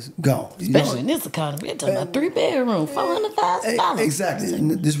two things, gone. Especially in this economy. We're talking about 3-bedroom, $400,000. Exactly.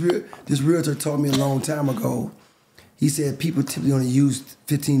 And this realtor told me a long time ago, he said people typically only use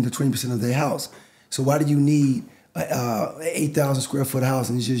 15 to 20% of their house. So why do you need an 8,000 square foot house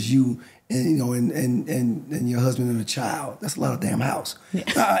and it's just you and your husband and a child? That's a lot of damn house. Yeah.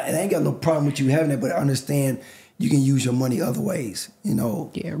 And I ain't got no problem with you having that, but I understand you can use your money other ways.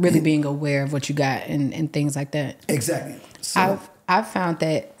 Yeah, really being aware of what you got and things like that. Exactly. So I've found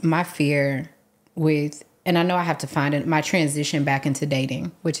that my fear with, and I know I have to find it, my transition back into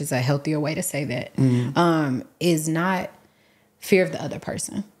dating, which is a healthier way to say that, is not fear of the other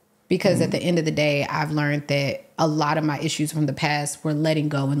person. Because at the end of the day, I've learned that a lot of my issues from the past were letting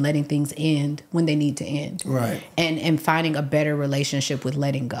go and letting things end when they need to end. Right. And finding a better relationship with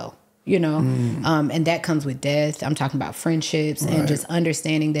letting go, and that comes with death. I'm talking about friendships and just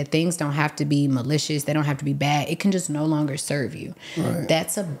understanding that things don't have to be malicious. They don't have to be bad. It can just no longer serve you. Right.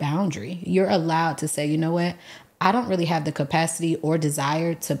 That's a boundary. You're allowed to say, you know what? I don't really have the capacity or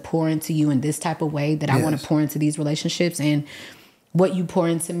desire to pour into you in this type of way that I want to pour into these relationships. And what you pour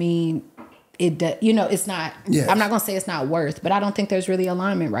into me, it's not, I'm not going to say it's not worth, but I don't think there's really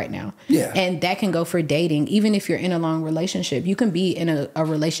alignment right now. Yeah. And that can go for dating. Even if you're in a long relationship, you can be in a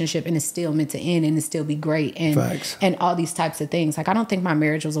relationship and it's still meant to end and it still be great. And all these types of things. Like, I don't think my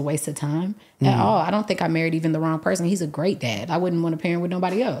marriage was a waste of time at all. I don't think I married even the wrong person. He's a great dad. I wouldn't want to parent with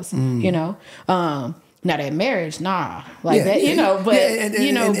nobody else, Now that marriage, nah. Like that, but,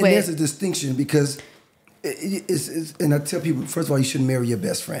 and there's a distinction because and I tell people, first of all, you shouldn't marry your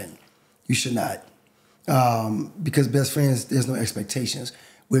best friend. You should not. Because best friends, there's no expectations.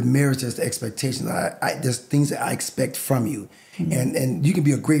 with marriage, there's the expectations. There's things that I expect from you. And you can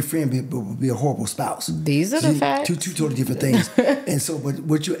be a great friend, but be a horrible spouse. These are the facts. Two totally different things. And so, but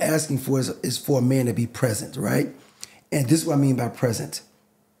what you're asking for is for a man to be present, right? And this is what I mean by present.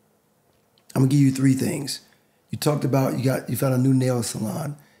 I'm gonna give you 3 things. You talked about you found a new nail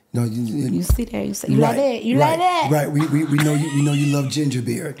salon. You know, you see that? You say you like that? You like that? Right. We know you love ginger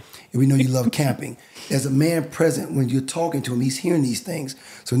beer, and we know you love camping. As a man present, when you're talking to him, he's hearing these things.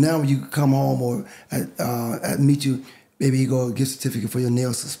 So now when you come home or I meet you, maybe you go gift certificate for your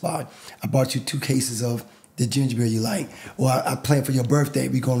nail spa. I bought you 2 cases of the ginger beer you like, or I planned for your birthday.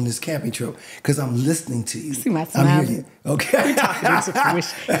 We go on this camping trip because I'm listening to you. See my smile. I'm hearing you. Okay. We're talking into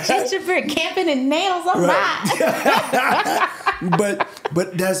fruition. Ginger beer, camping, and nails. All right.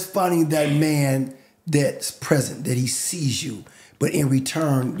 But that's finding that man that's present, that he sees you. But in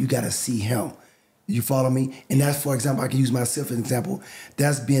return, you got to see him. You follow me? And that's, for example, I can use myself as an example.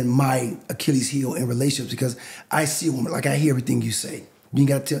 That's been my Achilles heel in relationships because I see a woman, like I hear everything you say. You ain't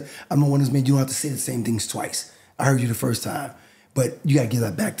got to tell, I'm the one that's made you don't have to say the same things twice. I heard you the first time, but you got to give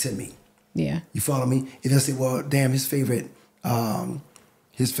that back to me. Yeah. You follow me? If I say, well, damn, his favorite thing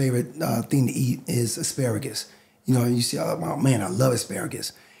to eat is asparagus. You know, and you say, oh man, I love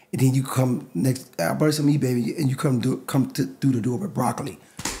asparagus. And then you come next, I brought some eat, baby, and you come through the door with broccoli.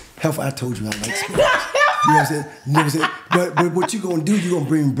 Hell, I told you I like asparagus. You know what I'm saying? But what you're gonna do, you're gonna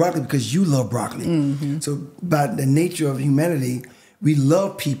bring broccoli because you love broccoli. Mm-hmm. So by the nature of humanity, we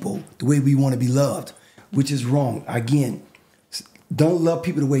love people the way we want to be loved, which is wrong. Again, don't love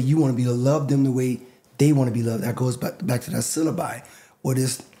people the way you want to be loved. Love them the way they want to be loved. That goes back to that syllabi. Or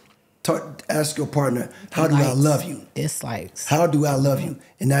this, ask your partner, how do I love you? Dislikes. How do I love you?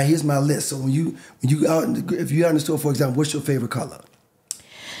 And now here's my list. So when you out, if you're out in the store, for example, what's your favorite color?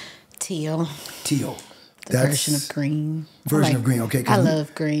 Teal. The version of green. Version of green, okay. I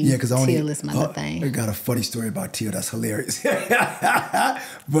love green. Yeah, because teal is my thing. I got a funny story about teal. That's hilarious.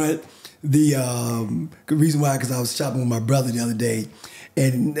 But the reason why, because I was shopping with my brother the other day,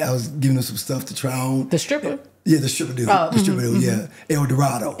 and I was giving him some stuff to try on. The stripper? Yeah, the stripper dude. Oh, the stripper dude, yeah. El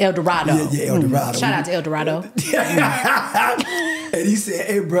Dorado. El Dorado. Yeah, El Dorado. Shout out to El Dorado. And he said,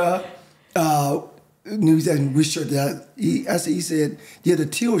 hey, bro, he was asking me which shirt that he said, yeah, the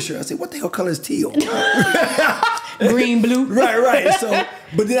teal shirt. I said, what the hell color is teal? Green, blue. Right. So,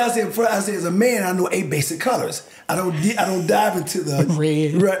 but then I said, as a man, I know 8 basic colors. I don't dive into the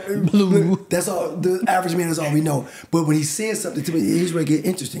red, blue. That's all. The average man is all we know. But when he said something to me, here's where it get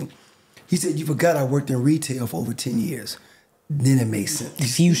interesting. He said, you forgot I worked in retail for over 10 years. Then it makes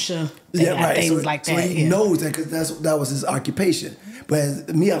sense. Fuchsia. Yeah, right. Things like that. So he knows that because that was his occupation. But as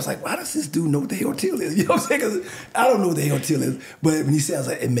me, I was like, why does this dude know what the hell teal is? You know what I'm saying? Because I don't know what the hell teal is. But when he says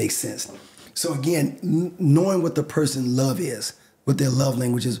like, it makes sense. So again, knowing what the person love is, what their love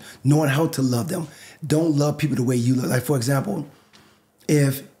language is, knowing how to love them. Don't love people the way you love. Like, for example,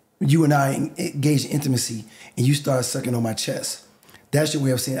 if you and I engage in intimacy and you start sucking on my chest, that's your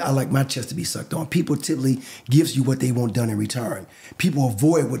way of saying, I like my chest to be sucked on. People typically gives you what they want done in return. People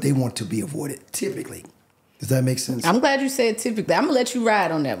avoid what they want to be avoided, typically. Does that make sense? I'm glad you said typically. I'm going to let you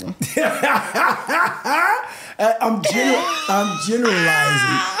ride on that one. I'm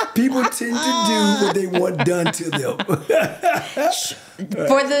generalizing. People tend to do what they want done to them.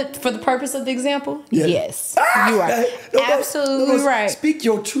 For the purpose of the example, yeah. Yes. You are absolutely right. Speak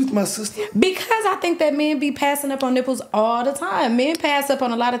your truth, my sister. Because I think that men be passing up on nipples all the time. Men pass up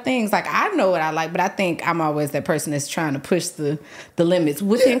on a lot of things. Like, I know what I like, but I think I'm always that person that's trying to push the limits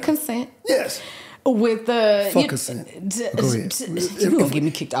within consent. Yes. With fuck consent. Go ahead. You gonna get me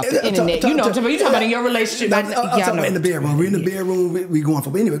kicked off the internet. You know what I'm talking about in your relationship. I'm talking about in the bedroom. We're in the bedroom. We going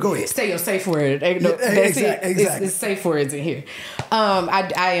for. But anyway, go ahead. Say your safe word. Exactly. It's safe words in here.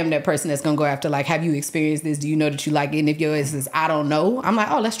 I am that person that's gonna go after, like, have you experienced this? Do you know that you like it? And if your answer is I don't know, I'm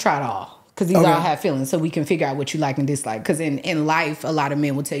like, oh, let's try it all. Because these all have feelings, so we can figure out what you like and dislike. Because in life, a lot of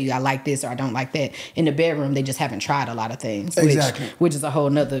men will tell you, I like this or I don't like that. In the bedroom, they just haven't tried a lot of things. Exactly. Which is a whole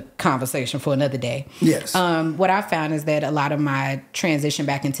nother conversation for another day. Yes. What I found is that a lot of my transition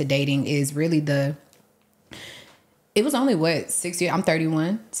back into dating is really it was only, 6 years? I'm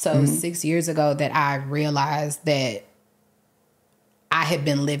 31. So 6 years ago that I realized that I had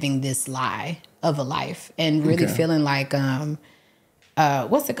been living this lie of a life and really feeling like...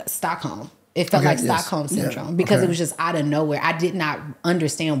 what's it called? Stockholm. It felt like Stockholm syndrome because it was just out of nowhere. I did not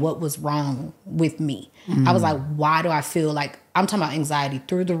understand what was wrong with me. I was like, why do I feel like, I'm talking about anxiety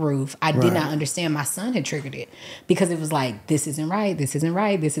through the roof. I did not understand my son had triggered it because it was like, this isn't right. This isn't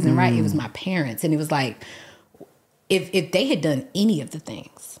right. This isn't right. It was my parents. And it was like, if they had done any of the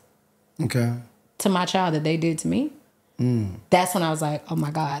things to my child that they did to me, That's when I was like, oh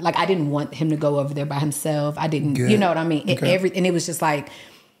my God. Like, I didn't want him to go over there by himself. I didn't, Good. you know what I mean? Okay. And it was just like,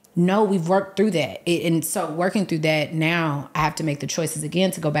 no, we've worked through that. And so working through that, now I have to make the choices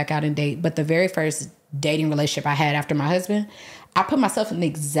again to go back out and date. But the very first dating relationship I had after my husband, I put myself in the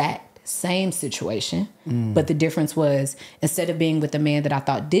exact same situation. But the difference was, instead of being with the man that I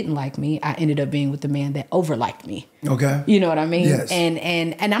thought didn't like me, I ended up being with the man that overliked me. Okay. You know what I mean? Yes.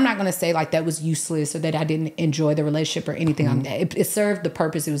 And I'm not going to say like that was useless or that I didn't enjoy the relationship or anything like that. It served the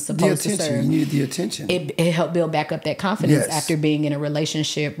purpose it was supposed to serve. You needed the attention. It helped build back up that confidence Yes. after being in a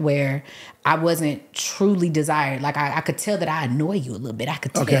relationship where I wasn't truly desired. Like I could tell that I annoy you a little bit. I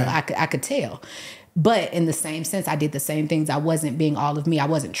could tell. Okay. I could tell. But in the same sense, I did the same things. I wasn't being all of me. I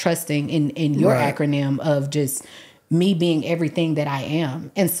wasn't trusting in your Right. acronym of just me being everything that I am.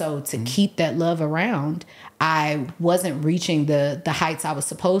 And so to keep that love around, I wasn't reaching the heights I was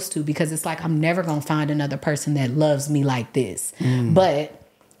supposed to, because it's like, I'm never going to find another person that loves me like this. But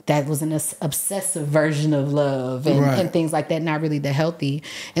that was an obsessive version of love and things like that, not really the healthy.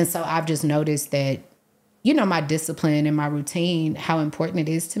 And so I've just noticed that, you know, my discipline and my routine, how important it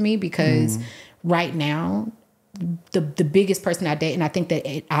is to me, because right now, the biggest person I date, and I think that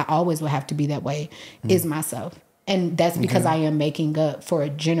I always will have to be that way, is myself. And that's because I am making up for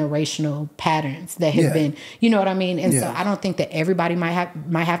generational patterns that have been, you know what I mean? And so I don't think that everybody might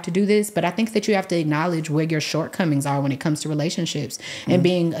have to do this, but I think that you have to acknowledge where your shortcomings are when it comes to relationships. And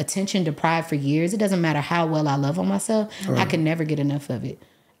being attention deprived for years, it doesn't matter how well I love on myself, I can never get enough of it.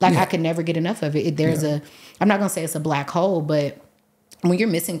 Like I can never get enough of it. There's I'm not going to say it's a black hole, but when you're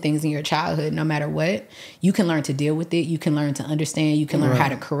missing things in your childhood, no matter what, you can learn to deal with it. You can learn to understand. You can learn how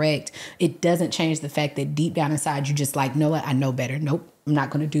to correct. It doesn't change the fact that deep down inside, you just like, know what? I know better. Nope, I'm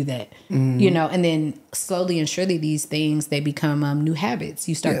not going to do that. You know, and then slowly and surely these things, they become new habits.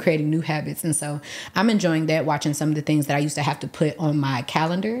 You start creating new habits. And so I'm enjoying that, watching some of the things that I used to have to put on my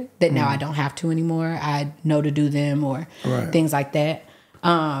calendar that now I don't have to anymore. I know to do them or things like that.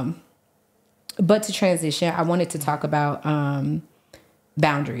 But to transition, I wanted to talk about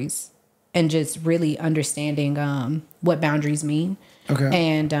boundaries and just really understanding what boundaries mean. Okay.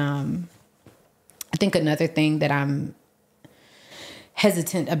 And I think another thing that I'm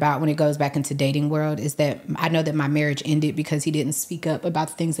hesitant about when it goes back into dating world is that I know that my marriage ended because he didn't speak up about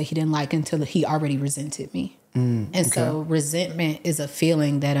the things that he didn't like until he already resented me. So resentment is a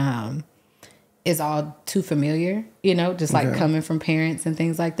feeling that is all too familiar, you know, just like coming from parents and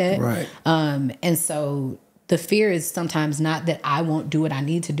things like that. Right. And so the fear is sometimes not that I won't do what I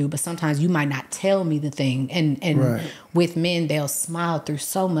need to do, but sometimes you might not tell me the thing. And with men, they'll smile through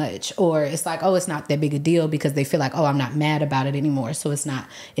so much, or it's like, oh, it's not that big a deal because they feel like, oh, I'm not mad about it anymore. So it's not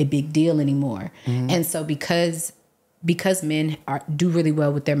a big deal anymore. And so because men do really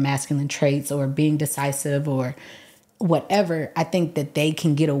well with their masculine traits or being decisive or whatever, I think that they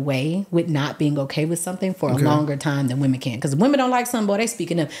can get away with not being okay with something for a longer time than women can. Because women don't like something, boy, they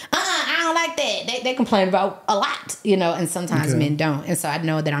speaking of, I don't like that. They complain about a lot, you know, and sometimes men don't. And so I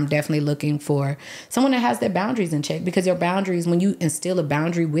know that I'm definitely looking for someone that has their boundaries in check, because your boundaries, when you instill a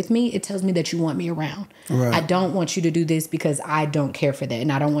boundary with me, it tells me that you want me around. Right. I don't want you to do this because I don't care for that.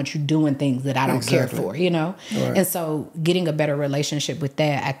 And I don't want you doing things that I don't care for, you know? Right. And so getting a better relationship with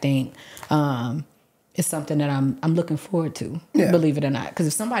that, I think, it's something that I'm looking forward to, believe it or not. Because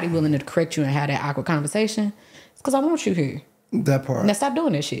if somebody willing to correct you and have that awkward conversation, it's because I want you here. That part. Now stop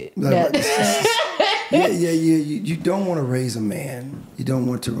doing that shit. You don't want to raise a man. You don't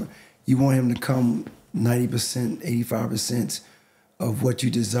want to. You want him to come 90%, 85% of what you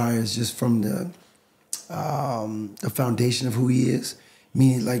desire is just from the foundation of who he is.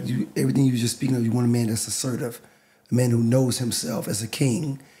 Meaning, like everything you were just speaking of, you want a man that's assertive, a man who knows himself as a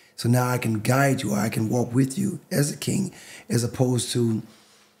king. So now I can guide you, or I can walk with you as a king, as opposed to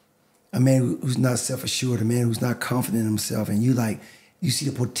a man who's not self-assured, a man who's not confident in himself, and you see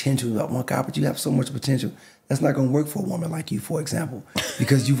the potential. Like, oh my God, but you have so much potential. That's not going to work for a woman like you, for example,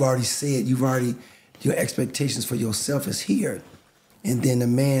 because you've already said, your expectations for yourself is here. And then the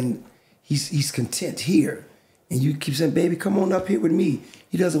man, he's content here. And you keep saying, baby, come on up here with me.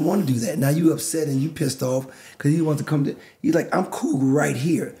 He doesn't want to do that. Now you upset and you pissed off because he wants to come to, you're like, I'm cool right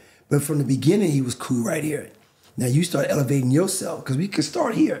here. But from the beginning, he was cool right here. Now you start elevating yourself, because we can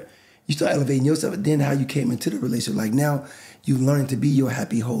start here. You start elevating yourself, and then how you came into the relationship. Like now, you've learned to be your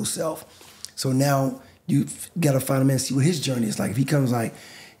happy whole self. So now you've got to find a man, see what his journey is like. If he comes like,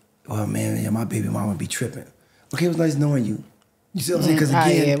 oh man, yeah, my baby mama be tripping. Okay, it was nice knowing you. You see what I'm saying? Because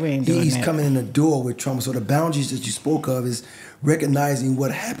again, he's coming in the door with trauma. So the boundaries that you spoke of is recognizing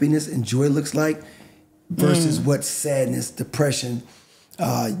what happiness and joy looks like versus what sadness, depression,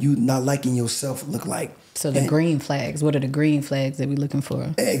 you not liking yourself look like. So the green flags, what are the green flags that we're looking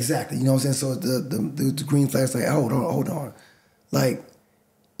for? Exactly. You know what I'm saying? So the green flags like, hold on. Like,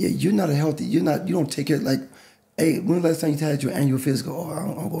 yeah, you're not a healthy, you don't take it like, hey, when the last time you had your annual physical? Oh, I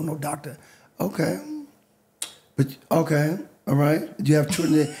don't go to no doctor. Okay. But, okay, all right. Do you have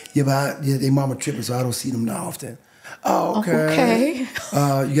children? Yeah, they mama tripping, so I don't see them that often. Oh, okay.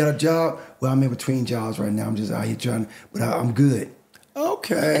 You got a job? Well, I'm in between jobs right now. I'm just out here trying, but I'm good.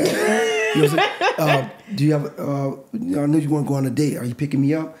 Okay. You know what I'm saying? Do you have, I know you want to go on a date. Are you picking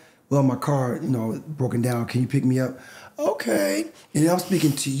me up? Well, my car, broken down. Can you pick me up? Okay. And I'm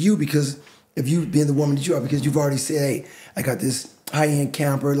speaking to you because if you being the woman that you are, because you've already said, hey, I got this high-end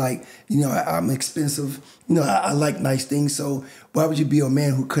camper, like, I'm expensive. I like nice things. So why would you be a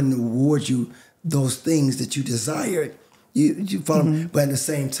man who couldn't award you those things that you desired? You follow me? But at the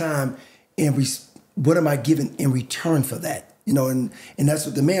same time, what am I giving in return for that? And that's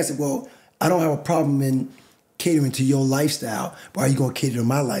what the man said, well, I don't have a problem in catering to your lifestyle, but are you going to cater to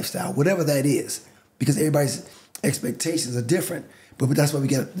my lifestyle? Whatever that is, because everybody's expectations are different. But that's why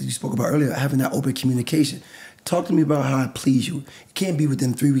you spoke about earlier, having that open communication. Talk to me about how I please you. It can't be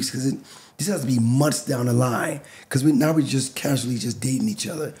within 3 weeks because this has to be months down the line. Because now we're just casually just dating each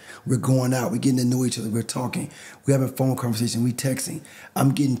other. We're going out. We're getting to know each other. We're talking. We're having phone conversation. We're texting.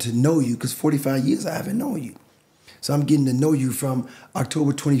 I'm getting to know you because 45 years I haven't known you. So I'm getting to know you from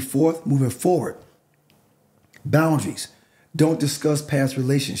October 24th moving forward. Boundaries. Don't discuss past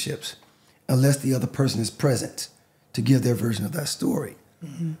relationships unless the other person is present to give their version of that story.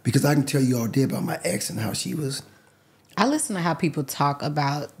 Because I can tell you all day about my ex and how she was. I listen to how people talk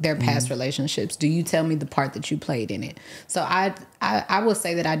about their past relationships. Do you tell me the part that you played in it? So I will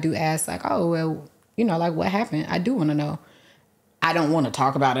say that I do ask, like, oh, well, like what happened? I do want to know. I don't want to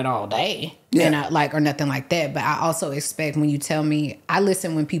talk about it all day, and or nothing like that. But I also expect when you tell me, I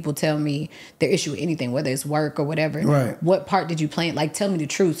listen when people tell me their issue with anything, whether it's work or whatever. Right. What part did you play? Like, tell me the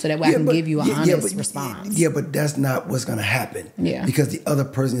truth so that way I can give you an honest response. Yeah, but that's not what's going to happen. Yeah. Because the other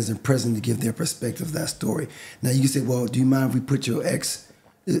person isn't present to give their perspective of that story. Now, you can say, well, do you mind if we put your ex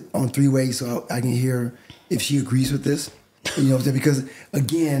on 3-way so I can hear if she agrees with this? You know what I'm saying? Because,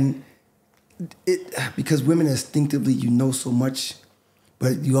 again, because women instinctively, so much,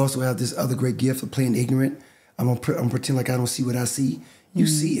 but you also have this other great gift of playing ignorant. I'm pretend like I don't see what I see. You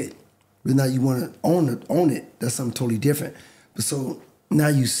see it, but now you want to own it. That's something totally different. But so now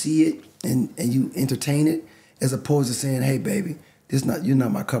you see it and you entertain it, as opposed to saying, "Hey, baby, you're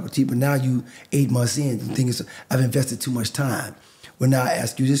not my cup of tea." But now you 8 months in, you think I've invested too much time. Well, now I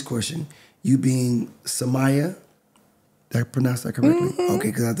ask you this question: you being Samaya. Did I pronounce that correctly?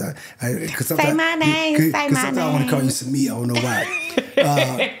 Okay, because say my name. Say my name. Sometimes I want to call you Samia. I don't know why.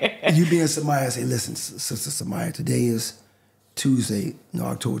 You being Samaya, I say, listen, Sister Samaya, today is Tuesday,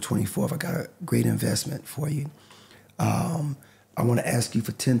 October 24th. I got a great investment for you. I want to ask you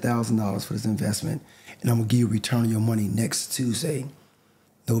for $10,000 for this investment, and I'm gonna give you a return on your money next Tuesday,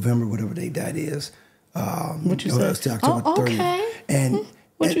 November, whatever date that is. What you say? October 30th. Okay. And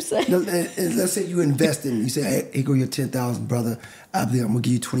what you say? Let's say you invest in, you say, hey, here go your $10,000, brother. I believe I'm gonna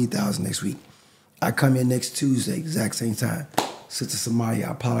give you $20,000 next week. I come in next Tuesday, exact same time. Sister Samaya,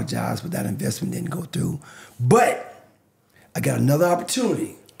 I apologize, but that investment didn't go through. But I got another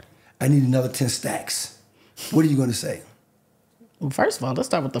opportunity. I need another 10 stacks. What are you gonna say? Well, first of all, let's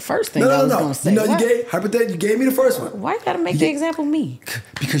start with the first thing I was going to say. You gave me the first one. Why you got to make the example me?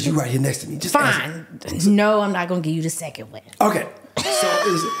 Because you're right here next to me. Just fine. No, I'm not going to give you the second one. Okay.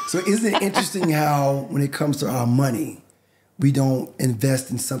 So isn't it interesting how when it comes to our money, we don't invest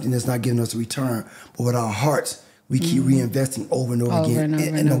in something that's not giving us a return, but with our hearts, we keep reinvesting over and over again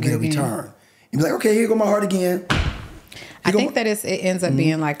and don't get a return. You be like, okay, here go my heart again. I think that it ends up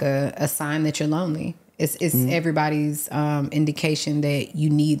being like a sign that you're lonely. It's everybody's indication that you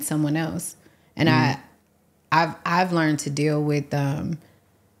need someone else. And I've learned to deal with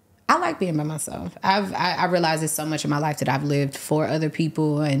I like being by myself. I realize there's so much in my life that I've lived for other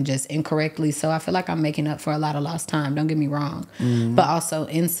people and just incorrectly. So I feel like I'm making up for a lot of lost time. Don't get me wrong. But also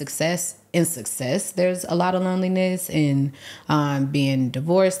in success, there's a lot of loneliness. In being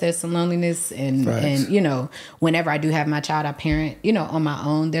divorced, there's some loneliness. And whenever I do have my child, I parent, on my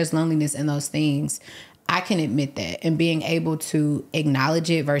own, there's loneliness in those things. I can admit that, and being able to acknowledge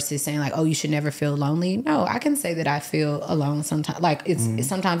it versus saying like, oh, you should never feel lonely. No, I can say that I feel alone sometimes. Like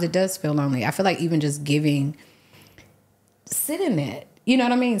sometimes it does feel lonely. I feel like even just sit in that, you know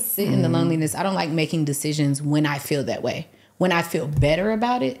what I mean? Sit in the loneliness. I don't like making decisions when I feel that way. when I feel better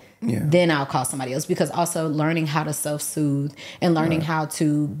about it, then I'll call somebody else. Because also learning how to self-soothe and learning how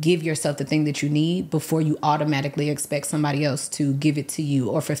to give yourself the thing that you need before you automatically expect somebody else to give it to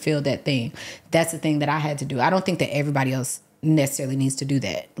you or fulfill that thing. That's the thing that I had to do. I don't think that everybody else necessarily needs to do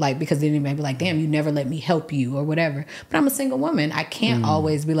that. Like, because then you may be like, damn, you never let me help you or whatever. But I'm a single woman. I can't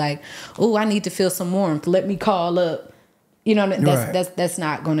always be like, oh, I need to feel some warmth. Let me call up. You know, that's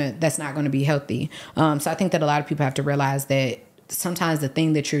not gonna be healthy. So I think that a lot of people have to realize that sometimes the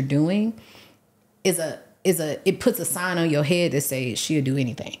thing that you're doing it puts a sign on your head that says she'll do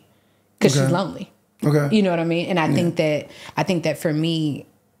anything because she's lonely. Okay, you know what I mean? And I think that for me,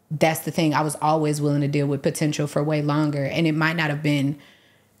 that's the thing. I was always willing to deal with potential for way longer, and it might not have been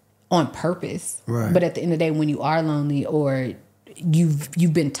on purpose. Right. But at the end of the day, when you are lonely or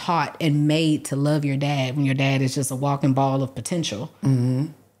you've been taught and made to love your dad when your dad is just a walking ball of potential. Mm-hmm.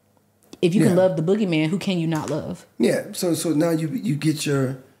 If you can love the boogeyman, who can you not love? Yeah. So now you get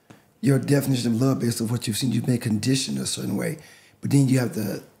your definition of love based on what you've seen. You've been conditioned a certain way, but then you have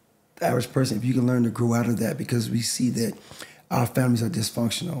the average person. If you can learn to grow out of that, because we see that our families are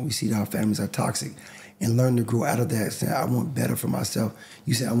dysfunctional. We see that our families are toxic, and learn to grow out of that. Saying, I want better for myself.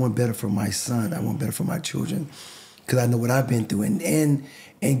 You say, I want better for my son. I want better for my children. Because I know what I've been through, and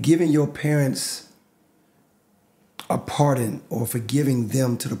giving your parents a pardon or forgiving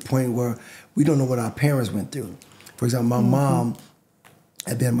them to the point where we don't know what our parents went through. For example, my mom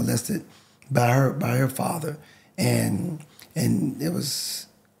had been molested by her father, and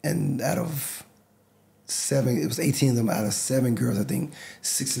out of 7, it was 18 of them out of 7 girls. I think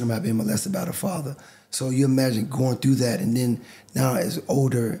 6 of them had been molested by the father. So you imagine going through that, and then now as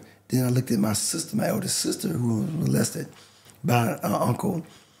older. Then I looked at my sister, my eldest sister, who was molested by an uncle.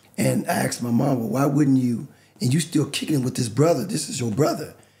 And I asked my mom, well, why wouldn't you, and you still kicking it with this brother, this is your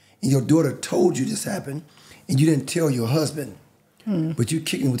brother. And your daughter told you this happened, and you didn't tell your husband. But you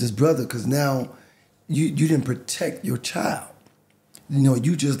kicking with this brother because now you didn't protect your child. You know,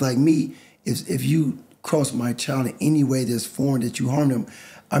 you just like me, if you cross my child in any way that's foreign, that you harm them,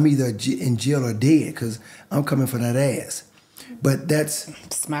 I'm either in jail or dead because I'm coming for that ass. But that's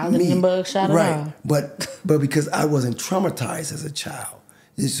smiling and bug shot right. But because I wasn't traumatized as a child,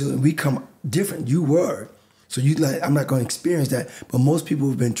 so we come different. You were, so you like I'm not going to experience that. But most people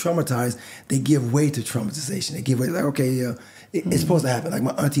who've been traumatized, they give way to traumatization. They give way like okay, it's supposed to happen. Like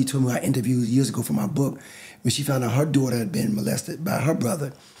my auntie told me I interviewed years ago for my book when she found out her daughter had been molested by her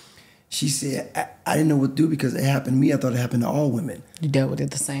brother. She said, I didn't know what to do because it happened to me. I thought it happened to all women. You dealt with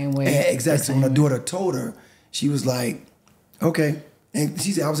it the same way. And exactly. So when her daughter told her, she was like, okay. And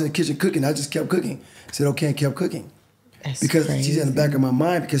she said, I was in the kitchen cooking. I just kept cooking. I said, okay, and kept cooking. That's because crazy. She's in the back of my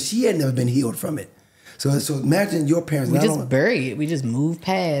mind because she had never been healed from it. So imagine your parents. We just bury it. We just move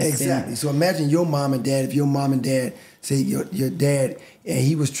past. Exactly. So imagine your mom and dad. If your mom and dad say your dad, and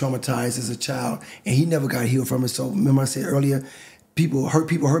he was traumatized as a child, and he never got healed from it. So remember I said earlier, people hurt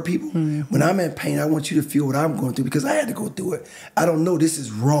people. Mm-hmm. When I'm in pain, I want you to feel what I'm going through because I had to go through it. I don't know this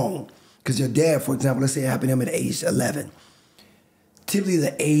is wrong. Because your dad, for example, let's say it happened to him at age 11. Typically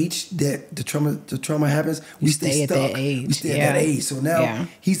the age that the trauma happens, we stay stuck. At that age. We stay at that age. So now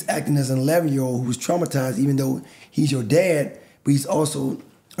he's acting as an 11-year-old who's traumatized, even though he's your dad, but he's also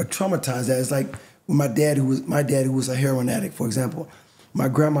a traumatized dad. It's like when my dad who was a heroin addict, for example. My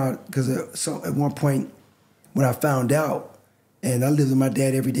grandma, because at one point when I found out, and I lived with my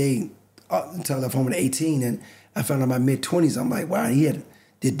dad every day until I left home at 18, and I found out in my mid-20s, I'm like, wow, he had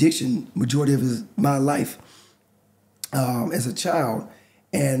the addiction majority of my life as a child.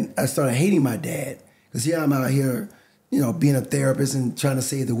 And I started hating my dad because here I'm out here, being a therapist and trying to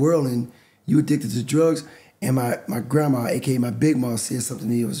save the world, and you addicted to drugs. And my grandma, aka my big mom, said something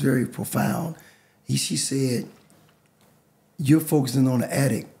to me that was very profound. She said, you're focusing on the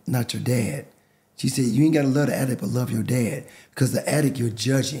addict, not your dad. She said, you ain't got to love the addict, but love your dad. Because the addict you're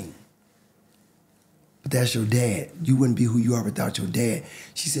judging. But that's your dad. You wouldn't be who you are without your dad.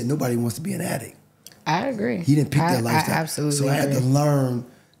 She said, nobody wants to be an addict. I agree. He didn't pick that lifestyle. I absolutely So I had to learn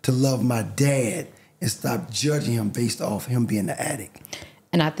to love my dad and stop judging him based off him being the addict.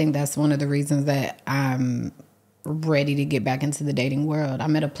 And I think that's one of the reasons that I'm ready to get back into the dating world.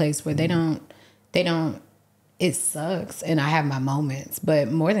 I'm at a place where they don't, it sucks and I have my moments,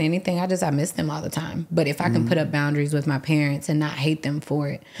 but more than anything, I miss them all the time. But if I can put up boundaries with my parents and not hate them for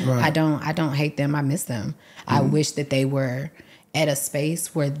it, right. I don't hate them. I miss them. I wish that they were at a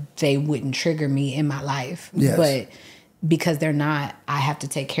space where they wouldn't trigger me in my life. Yes. But because they're not, I have to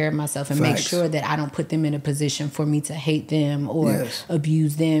take care of myself and make sure that I don't put them in a position for me to hate them or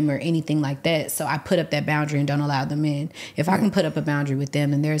abuse them or anything like that. So I put up that boundary and don't allow them in. If I can put up a boundary with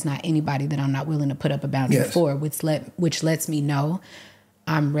them, then there's not anybody that I'm not willing to put up a boundary for, which lets me know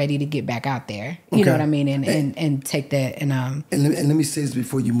I'm ready to get back out there. You know what I mean? And take that and let me say this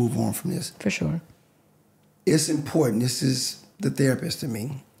before you move on from this. For sure. It's important. This is the therapist to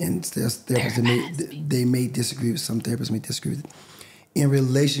me. And there's therapists they may disagree with. Some therapists may disagree with it. In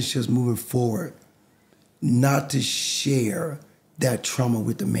relationships moving forward, not to share that trauma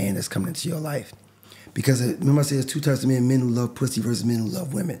with the man that's coming into your life. Because remember I said there's two types of men who love pussy versus men who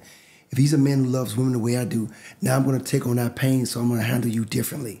love women. If he's a man who loves women the way I do, now I'm going to take on that pain, so I'm going to handle you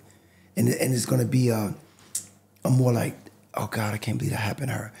differently. And it's going to be a more like, oh God, I can't believe that happened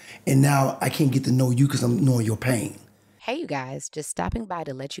to her. And now I can't get to know you because I'm knowing your pain. Hey, you guys, just stopping by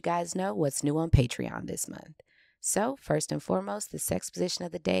to let you guys know what's new on Patreon this month. So, first and foremost, the sex position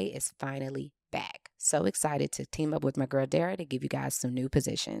of the day is finally back. So excited to team up with my girl Dara to give you guys some new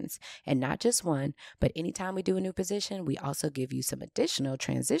positions. And not just one, but anytime we do a new position, we also give you some additional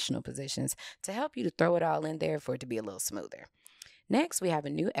transitional positions to help you to throw it all in there for it to be a little smoother. Next, we have a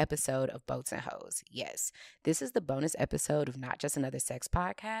new episode of Boats and Hoes. Yes, this is the bonus episode of Not Just Another Sex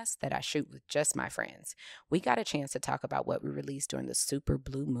Podcast that I shoot with just my friends. We got a chance to talk about what we released during the super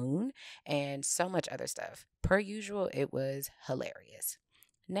blue moon and so much other stuff. Per usual, it was hilarious.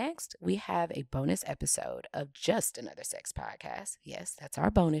 Next, we have a bonus episode of Just Another Sex Podcast. Yes, that's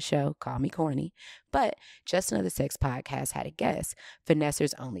our bonus show. Call me corny. But Just Another Sex Podcast had a guest,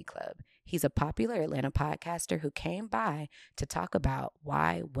 Finessers Only Club. He's a popular Atlanta podcaster who came by to talk about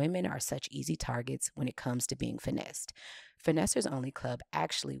why women are such easy targets when it comes to being finessed. Finessers Only Club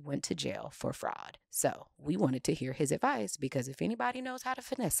actually went to jail for fraud. So we wanted to hear his advice because if anybody knows how to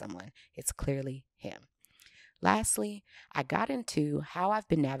finesse someone, it's clearly him. Lastly, I got into how I've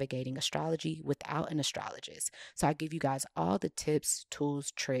been navigating astrology without an astrologist. So I give you guys all the tips,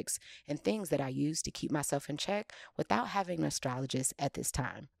 tools, tricks, and things that I use to keep myself in check without having an astrologist at this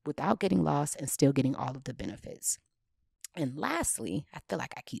time, without getting lost and still getting all of the benefits. And lastly, I feel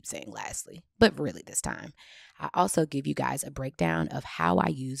like I keep saying lastly, but really this time, I also give you guys a breakdown of how I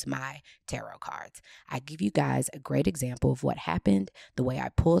use my tarot cards. I give you guys a great example of what happened, the way I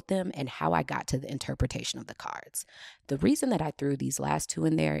pulled them, and how I got to the interpretation of the cards. The reason that I threw these last two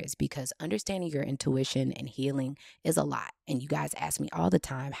in there is because understanding your intuition and healing is a lot. And you guys ask me all the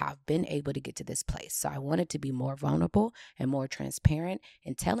time how I've been able to get to this place. So I wanted to be more vulnerable and more transparent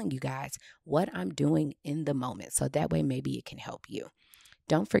in telling you guys what I'm doing in the moment. So that way maybe it can help you.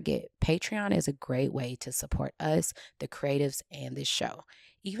 Don't forget, Patreon is a great way to support us, the creatives, and this show.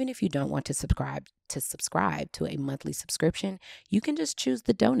 Even if you don't want to subscribe to a monthly subscription, you can just choose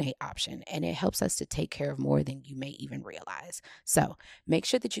the donate option, and it helps us to take care of more than you may even realize. So make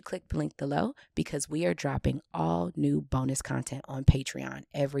sure that you click the link below because we are dropping all new bonus content on Patreon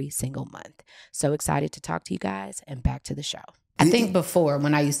every single month. So excited to talk to you guys, and back to the show. I think before,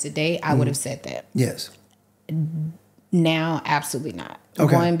 when I used to date, I would have said that. Yes. Now, absolutely not.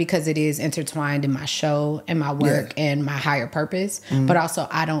 Okay. One, because it is intertwined in my show and my work and my higher purpose. But also,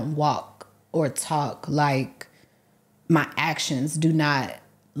 I don't walk or talk like my actions do not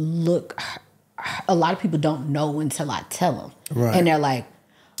look. A lot of people don't know until I tell them. Right. And they're like,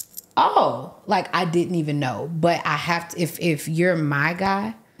 oh, like I didn't even know. But I have to, if you're my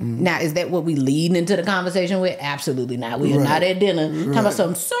guy. Now, is that what we lead into the conversation with? Absolutely not. We are not at dinner talking about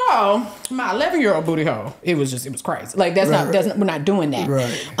something. So, my 11-year-old booty hole, it was crazy. Like, that's not, we're not doing that.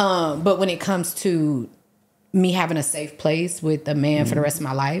 Right. But when it comes to me having a safe place with a man for the rest of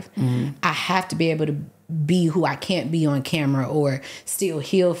my life, I have to be able to be who I can't be on camera or still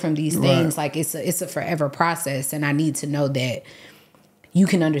heal from these things. Like, it's a forever process. And I need to know that you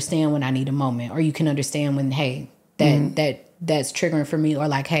can understand when I need a moment, or you can understand when, hey, that's triggering for me, or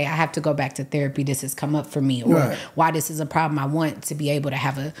like, hey, I have to go back to therapy. This has come up for me, or why this is a problem. I want to be able to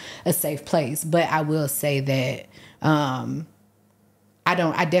have a safe place. But I will say that I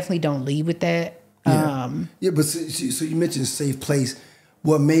definitely don't lead with that. But so you mentioned safe place.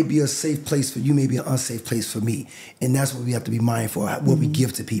 What may be a safe place for you may be an unsafe place for me, and that's what we have to be mindful of, what we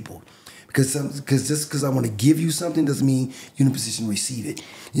give to people. Because just because I want to give you something doesn't mean you're in a position to receive it.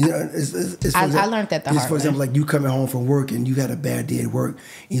 You know, I learned that the hard way. For example, like you coming home from work and you had a bad day at work.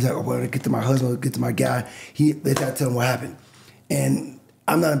 And you're like, oh, well, I get to my husband, get to my guy. They got to tell him what happened. And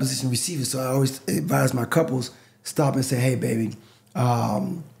I'm not in a position to receive it. So I always advise my couples, stop and say, hey, baby, it's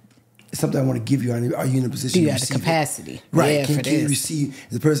something I want to give you. Are you in a position to receive it? Do you have the capacity? Right. Yeah, can you receive?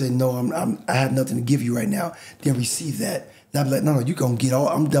 The person say, no, I have nothing to give you right now. Then receive that. And I'm like, no, you gonna get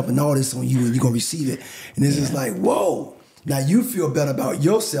I'm dumping all this on you and you're gonna receive it. And it's just like, whoa. Now you feel better about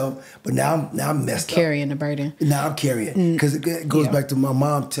yourself, but now I'm messed carrying the burden. Now I'm carrying. Because it goes back to my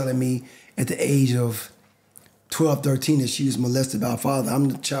mom telling me at the age of 12, 13 that she was molested by her father. I'm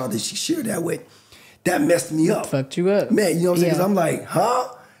the child that she shared that with. That messed me up. Fucked you up. Man, you know what I'm saying? Because I'm like,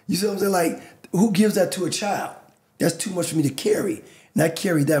 huh? You see what I'm saying? Like, who gives that to a child? That's too much for me to carry. And I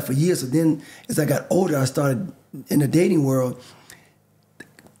carried that for years. So then as I got older, I started in the dating world,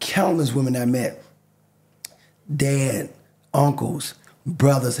 countless women I met, dad, uncles,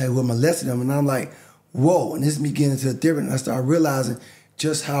 brothers had molested them. And I'm like, whoa. And this is me getting into the therapy. And I started realizing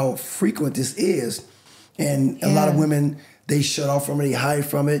just how frequent this is. And a lot of women, they shut off from it, they hide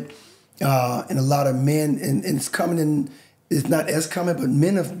from it. And a lot of men, and it's coming in, it's not as common, but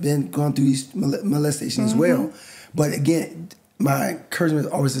men have been going through these molestations as well. But again, my encouragement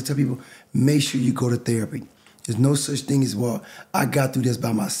is always to tell people, make sure you go to therapy. There's no such thing as, well, I got through this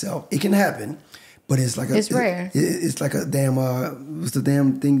by myself. It can happen, but it's like it's rare. It's like a damn, what's the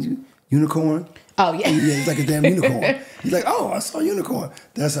damn thing, unicorn? Oh, yeah. Yeah, it's like a damn unicorn. He's like, oh, I saw a unicorn.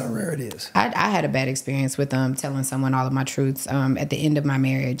 That's how rare it is. I had a bad experience with telling someone all of my truths. At the end of my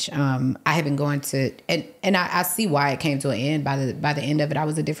marriage, I had been going to, and I see why it came to an end. By the end of it, I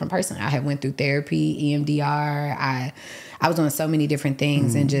was a different person. I had went through therapy, EMDR. I was doing so many different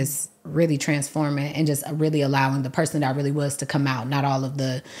things and just really transforming and just really allowing the person that I really was to come out. Not all of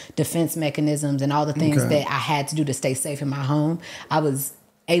the defense mechanisms and all the things that I had to do to stay safe in my home. I was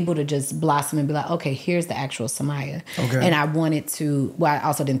able to just blossom and be like, okay, here's the actual Samaya. Okay. And I wanted to, well, I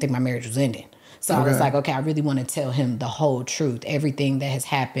also didn't think my marriage was ending. So I was like, okay, I really want to tell him the whole truth, everything that has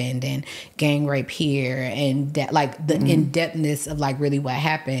happened, and gang rape here, and that, like the in-depthness of like really what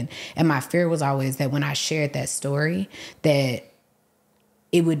happened. And my fear was always that when I shared that story, that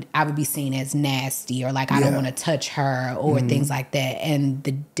I would be seen as nasty, or like I don't want to touch her, or things like that. And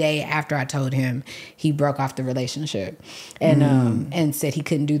the day after I told him, he broke off the relationship and said he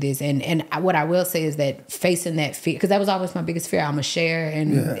couldn't do this. And what I will say is that facing that fear, because that was always my biggest fear. I'm gonna share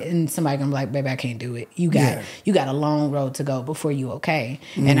and somebody gonna be like, baby, I can't do it. You got a long road to go before you okay.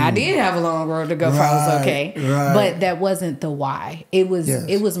 And I did have a long road to go before I was okay. Right. But that wasn't the why. It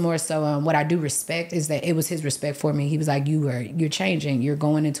was more so what I do respect is that it was his respect for me. He was like, you're changing. You're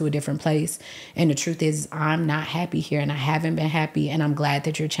going into a different place, and the truth is I'm not happy here, and I haven't been happy, and I'm glad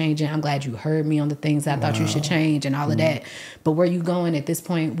that you're changing. I'm glad you heard me on the things I thought you should change and all of that. But where you going at this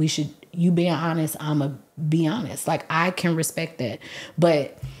point, you being honest, I'ma be honest. Like, I can respect that.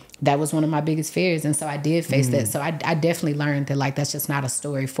 But that was one of my biggest fears, and so I did face that. So I definitely learned that, like, that's just not a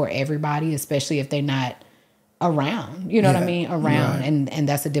story for everybody, especially if they're not around, you know what I mean? Around. Right. And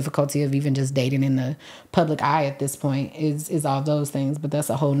that's the difficulty of even just dating in the public eye at this point is all those things. But that's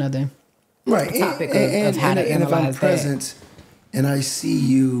a whole nother topic of how to analyze and if I'm present and I see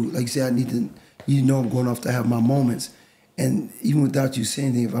you, like you said, I need to, I'm going off to have my moments. And even without you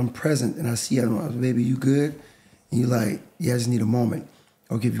saying anything, if I'm present and I see you, baby, you good? And you're like, yeah, I just need a moment.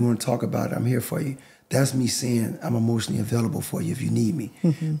 Okay, if you want to talk about it, I'm here for you. That's me saying I'm emotionally available for you if you need me.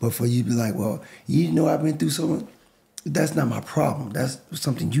 But for you to be like, well, I've been through so much, that's not my problem. That's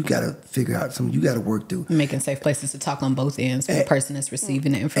something you got to figure out, something you got to work through. Making safe places to talk on both ends for the person that's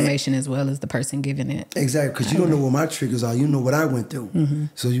receiving the information as well as the person giving it. Exactly, because you don't know what my triggers are. You know what I went through.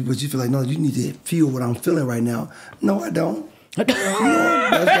 But you feel like, no, you need to feel what I'm feeling right now. No, I don't. That's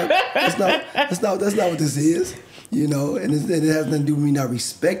not what this is. And it has nothing to do with me not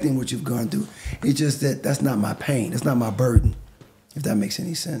respecting what you've gone through. It's just that's not my pain. That's not my burden, if that makes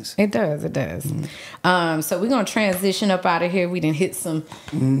any sense. It does. So we're going to transition up out of here. We didn't hit some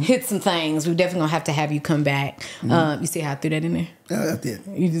things. We're definitely going to have you come back. You see how I threw that in there? I did.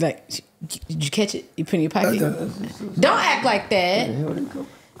 You like, did you catch it? You put it in your pocket? Don't act like that.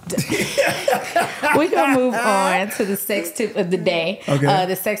 We're going to move on to the sex tip of the day. Okay.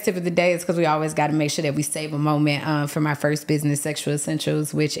 The sex tip of the day is because we always got to make sure that we save a moment for my first business, Sexual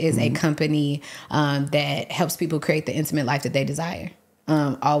Essentials, which is a company that helps people create the intimate life that they desire.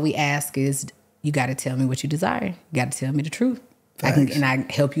 All we ask is you got to tell me what you desire. You got to tell me the truth. I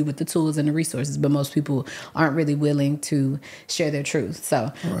help you with the tools and the resources, but most people aren't really willing to share their truth.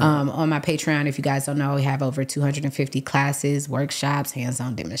 So on my Patreon, if you guys don't know, we have over 250 classes, workshops,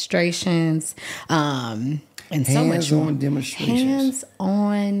 hands-on demonstrations, and so much more. Hands-on demonstrations.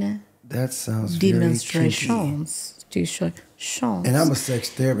 Hands-on that sounds demonstrations. And I'm a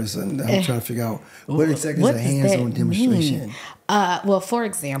sex therapist, and I'm trying to figure out what exactly is a hands-on demonstration. Well, for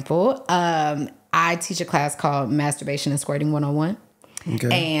example, I teach a class called Masturbation and Squirting 101.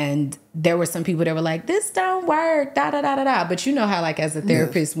 Okay. And there were some people that were like, this don't work, da da da da da. But you know how, like, as a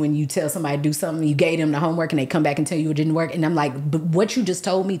therapist, when you tell somebody to do something, you gave them the homework and they come back and tell you it didn't work. And I'm like, but what you just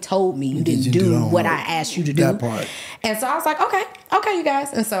told me you didn't do what I asked you to do. That part. And so I was like, okay, you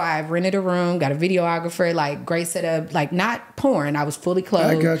guys. And so I rented a room, got a videographer, like, great setup, like, not porn. I was fully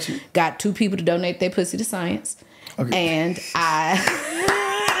clothed. I got you. Got 2 people to donate their pussy to science. Okay. And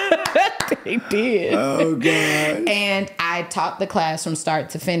they did. Oh, God. And I taught the class from start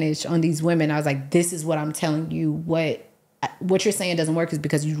to finish on these women. I was like, this is what I'm telling you. What you're saying doesn't work is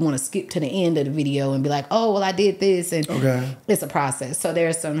because you want to skip to the end of the video and be like, oh, well, I did this. And it's a process. So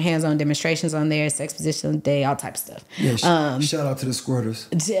there's some hands-on demonstrations on there, sex position day, all types of stuff. Yeah, shout out to the squirters.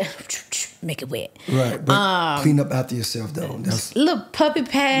 Make it wet. Right. But clean up after yourself, though. That's little puppy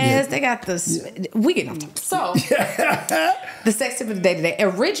pads. Yeah. They got the... We get them. So the sex tip of the day today.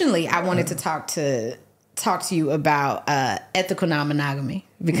 Originally, I wanted to talk to you about ethical non-monogamy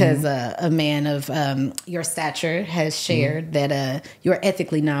because a man of your stature has shared that you're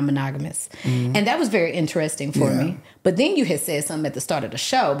ethically non-monogamous. And that was very interesting for me. But then you had said something at the start of the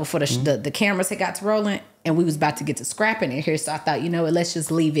show before the cameras had got to rolling and we was about to get to scrapping it here. So I thought, you know what, let's just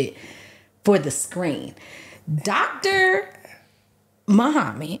leave it for the screen. Dr.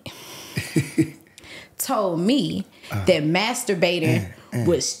 Muhammad told me that masturbating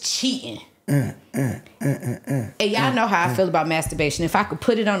was cheating. And y'all know how I feel about masturbation. If I could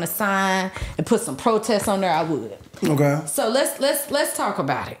put it on a sign and put some protests on there, I would. Okay. So let's talk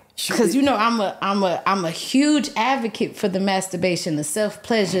about it. Because you know I'm a huge advocate for the masturbation, the self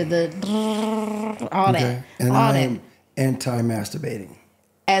pleasure, all that. And I am anti-masturbating.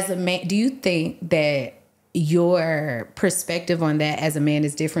 As a man, do you think that your perspective on that as a man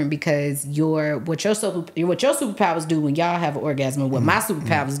is different because what your superpowers do when y'all have an orgasm and what my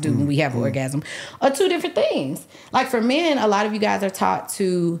superpowers do when we have an orgasm are 2 different things. Like for men, a lot of you guys are taught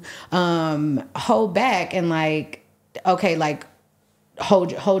to hold back and like, okay, like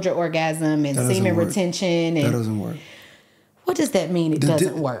hold your orgasm and semen retention. And that doesn't work. What does that mean? It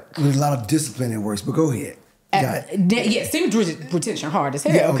doesn't work. There's a lot of discipline that works, but go ahead. Semen retention hard as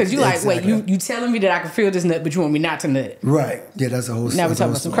hell because you like, wait, you telling me that I can feel this nut, but you want me not to nut. Right. Yeah, that's a whole. Now we're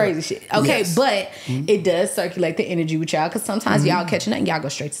talking about some crazy shit. Okay, but it does circulate the energy with y'all because sometimes y'all catch a nut and y'all go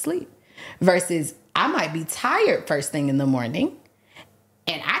straight to sleep. Versus I might be tired first thing in the morning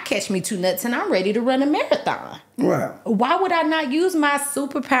and I catch me 2 nuts and I'm ready to run a marathon. Right. Why would I not use my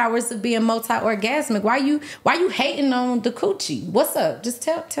superpowers of being multi-orgasmic? Why you hating on the coochie? What's up? Just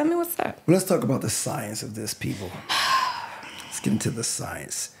tell me what's up. Well, let's talk about the science of this, people. Let's get into the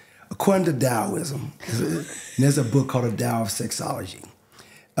science. According to Taoism, there's a book called The Tao of Sexology.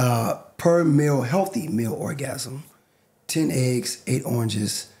 Per healthy male orgasm, 10 eggs, 8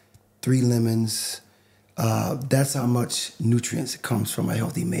 oranges, 3 lemons. That's how much nutrients comes from a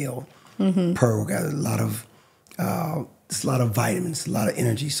healthy male per orgasm. It's a lot of vitamins, a lot of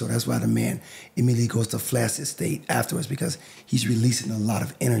energy. So that's why the man immediately goes to flaccid state afterwards because he's releasing a lot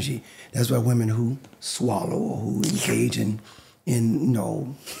of energy. That's why women who swallow or who engage in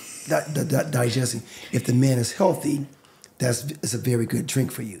digesting, if the man is healthy, it's a very good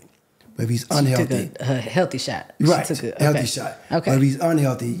drink for you. But if he's unhealthy, took a healthy shot. Right, healthy shot. Okay. But if he's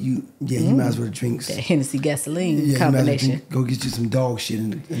unhealthy, you might as well drink that Hennessy gasoline combination. Go get you some dog shit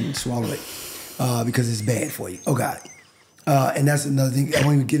and swallow it because it's bad for you. Oh God. And that's another thing. I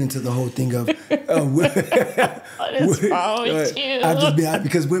won't even get into the whole thing of what's wrong with you?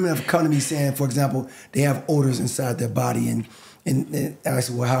 Because women have come to me saying, for example, they have odors inside their body and I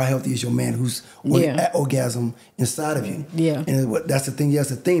said, well, how healthy is your man who's at orgasm inside of you? Yeah. And that's the thing. Yeah,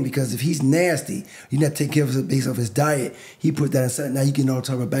 that's the thing. Because if he's nasty, you're not taking care of it based off his diet. He put that inside. Now you can all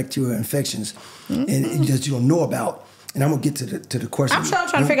talk about bacterial infections and that you don't know about. And I'm going to get to the question. I'm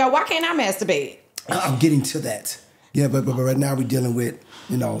trying to figure out, why can't I masturbate? I'm getting to that. Yeah, but right now we're dealing with,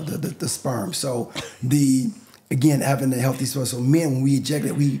 the sperm. So again, having a healthy sperm. So men, when we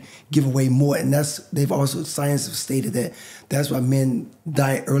ejaculate, we give away more. And they've also, science have stated that's why men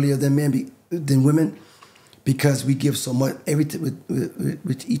die earlier than women, because we give so much.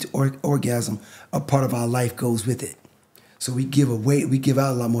 With each orgasm, a part of our life goes with it. So we give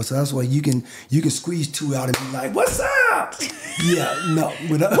out a lot more. So that's why you can squeeze 2 out and be like, what's up? Yeah, no.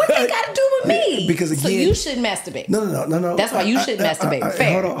 What they got to do with me? Because again, so you shouldn't masturbate. No. That's why you shouldn't masturbate.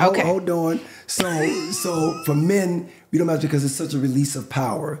 Fair. Hold on. So for men, we don't masturbate because it's such a release of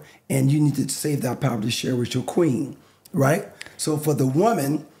power, and you need to save that power to share with your queen, right? So for the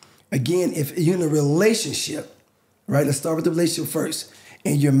woman, again, if you're in a relationship, right? Let's start with the relationship first,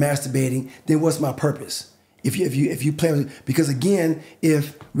 and you're masturbating. Then what's my purpose? If you play with it, because again,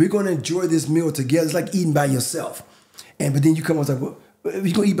 if we're going to enjoy this meal together, it's like eating by yourself, but then you come on and say, if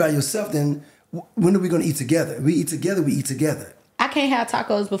you're gonna eat by yourself, then when are we gonna eat together? If we eat together, we eat together. I can't have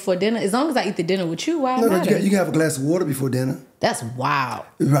tacos before dinner. As long as I eat the dinner with you, why No, not? you can have a glass of water before dinner. That's wild.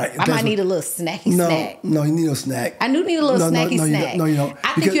 Right. I might need a little snack. No, you need no snack. I do need a little snacky snack. No, you don't.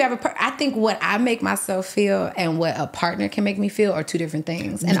 I think you have I think what I make myself feel and what a partner can make me feel are two different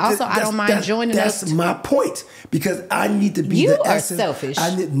things. And also, I don't mind joining us. That's my point. Because I need to be you the are essence. selfish.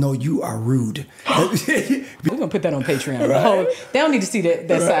 No, you are rude. We're going to put that on Patreon. Right. They don't need to see that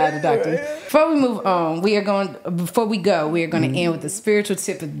side of the doctor. Before we move on, we are going to end with the spiritual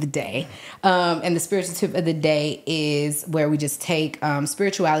tip of the day. And the spiritual tip of the day is where we just take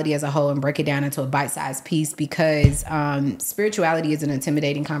spirituality as a whole and break it down into a bite-sized piece, because spirituality is an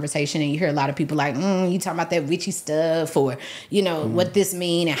intimidating conversation, and you hear a lot of people like, you talking about that witchy stuff, or, what this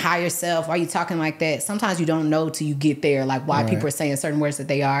mean, and higher self, why are you talking like that? Sometimes you don't know till you get there, like why people are saying certain words that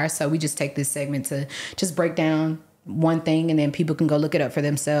they are. So we just take this segment to just break down one thing, and then people can go look it up for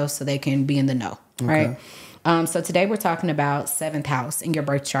themselves so they can be in the know, right? So today we're talking about 7th house in your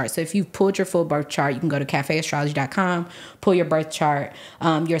birth chart. So if you've pulled your full birth chart, you can go to cafeastrology.com, pull your birth chart.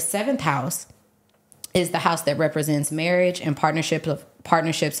 Your 7th house is the house that represents marriage and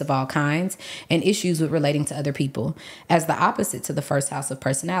partnerships of all kinds and issues with relating to other people. As the opposite to the first house of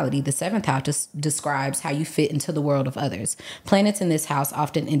personality, the 7th house describes how you fit into the world of others. Planets in this house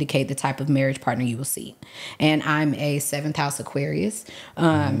often indicate the type of marriage partner you will seek. And I'm a 7th house Aquarius.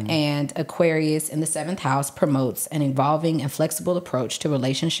 And Aquarius in the 7th house promotes an evolving and flexible approach to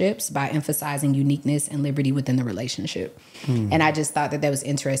relationships by emphasizing uniqueness and liberty within the relationship. And I just thought that was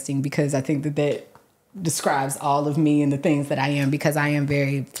interesting, because I think that describes all of me and the things that I am, because I am a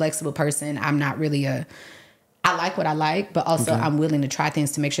very flexible person. I'm not really I like what I like, but also I'm willing to try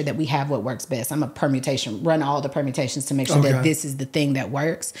things to make sure that we have what works best. I'm a run all the permutations to make sure that this is the thing that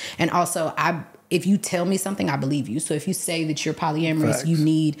works. And also if you tell me something, I believe you. So if you say that you're polyamorous, you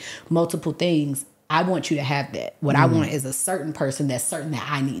need multiple things, I want you to have that. What I want is a certain person that's certain that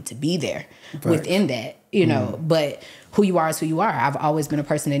I need to be there within that, but who you are is who you are. I've always been a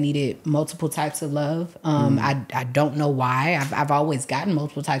person that needed multiple types of love. I don't know why. I've always gotten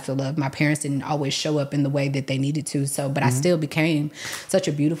multiple types of love. My parents didn't always show up in the way that they needed to. But I still became such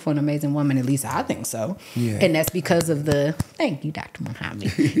a beautiful and amazing woman. At least I think so. Yeah. And that's because of thank you, Dr.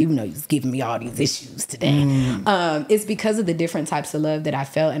 Muhammad, even though you're giving me all these issues today. It's because of the different types of love that I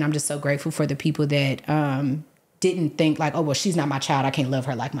felt. And I'm just so grateful for the people that, didn't think like, oh, well, she's not my child, I can't love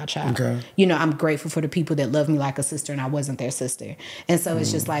her like my child. I'm grateful for the people that love me like a sister and I wasn't their sister. And so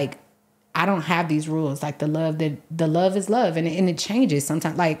it's just like, I don't have these rules. Like the love is love, and it changes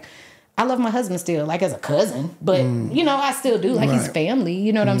sometimes. Like I love my husband still, like as a cousin, but I still do, like he's family,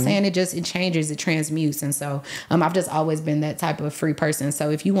 you know what I'm saying? It changes, it transmutes. And so I've just always been that type of free person.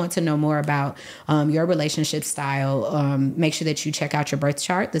 So if you want to know more about your relationship style, make sure that you check out your birth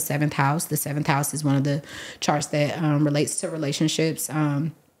chart, the 7th house. The 7th house is one of the charts that relates to relationships.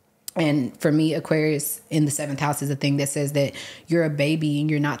 And for me, Aquarius in the 7th house is a thing that says that you're a baby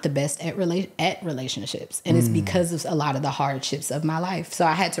and you're not the best at relationships. And it's because of a lot of the hardships of my life. So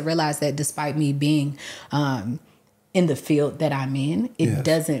I had to realize that despite me being in the field that I'm in, it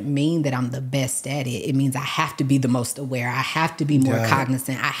doesn't mean that I'm the best at it. It means I have to be the most aware. I have to be more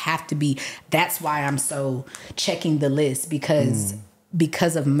cognizant. I have to be, that's why I'm so checking the list, because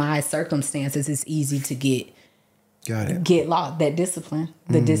of my circumstances, it's easy to get lost. That discipline,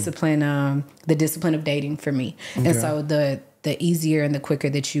 the discipline of dating for me. And so the easier and the quicker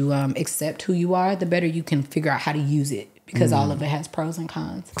that you accept who you are, the better you can figure out how to use it, because all of it has pros and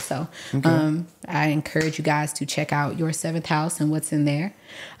cons. So I encourage you guys to check out your 7th house and what's in there.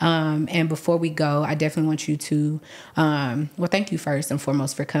 And before we go, I definitely want you to, thank you first and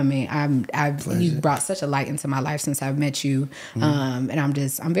foremost for coming. You brought such a light into my life since I've met you. And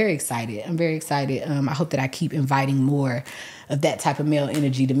I'm very excited. I hope that I keep inviting more of that type of male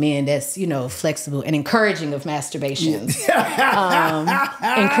energy to men that's, flexible and encouraging of masturbations,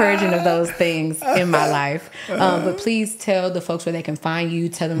 encouraging of those things in my life. But please tell the folks where they can find you,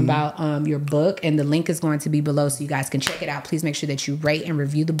 tell them about your book, and the link is going to be below so you guys can check it out. Please make sure that you rate and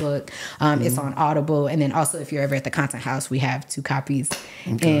review the book. It's on Audible. And then also, if you're ever at the Content House, we have 2 copies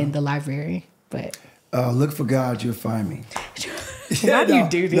in the library. But look for God, you'll find me. Why do you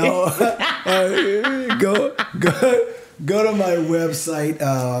do this? Go to my website.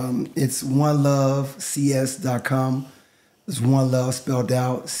 It's onelovecs.com. It's one love spelled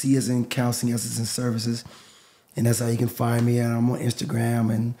out. C as in counseling, S as in services. And that's how you can find me. And I'm on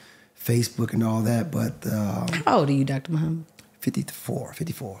Instagram and Facebook and all that. But how old are you, Dr. Muhammad? 54.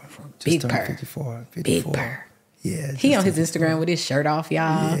 Big turned purr. 54. Big purr. Yeah. He on his Instagram with his shirt off,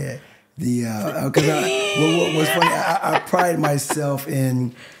 y'all. Yeah. What's funny, I pride myself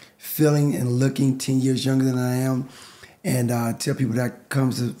in feeling and looking 10 years younger than I am. And I tell people that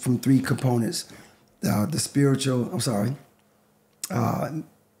comes from three components. The spiritual,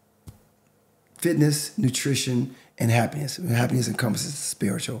 fitness, nutrition, and happiness. Happiness encompasses the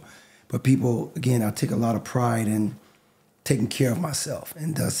spiritual. But people, again, I take a lot of pride in taking care of myself.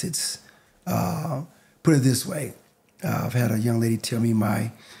 And thus it's, put it this way, I've had a young lady tell me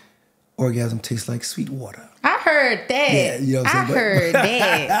my orgasm tastes like sweet water. I heard that. Yeah, you know what I'm saying? Heard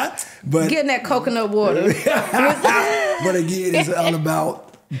that. But getting that coconut water. But again, it's all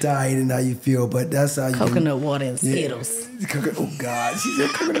about diet and how you feel. But that's how you coconut water and Skittles. Oh God, she said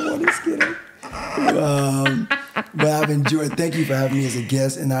coconut water and Skittles. But I've enjoyed. Thank you for having me as a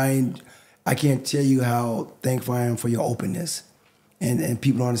guest, and I can't tell you how thankful I am for your openness. And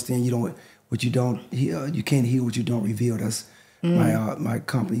people don't understand what you don't hear. You can't hear what you don't reveal. That's my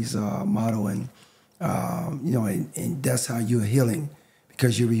company's motto, and and that's how you're healing,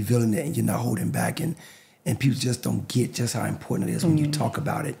 because you're revealing it and you're not holding back, and people just don't get just how important it is when you talk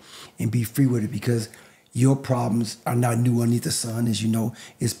about it and be free with it, because your problems are not new underneath the sun. As you know,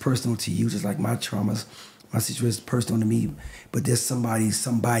 it's personal to you, just like my traumas, my situation is personal to me. But there's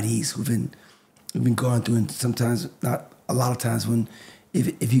somebody's who've been going through, and sometimes, not a lot of times, when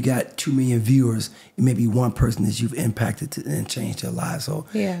if you got 2 million viewers, it may be one person that you've impacted and changed their lives. So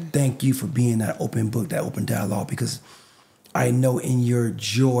thank you for being that open book, that open dialogue, because I know in your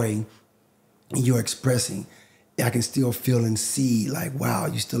joy, in your expressing, I can still feel and see, like, wow,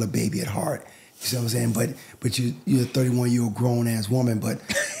 you're still a baby at heart. You see what I'm saying? But you're a 31-year-old grown-ass woman, but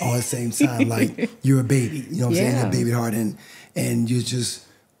all at the same time, like, you're a baby. You know what I'm saying? You're a baby at heart. And you're just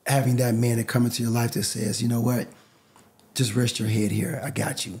having that man that come into your life that says, you know what? Just rest your head here. I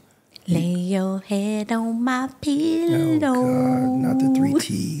got you. Lay your head on my pillow. Oh, God. Not the 3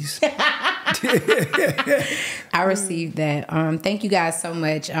 T's. I received that. Thank you guys so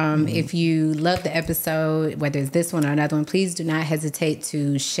much. If you love the episode, whether it's this one or another one, please do not hesitate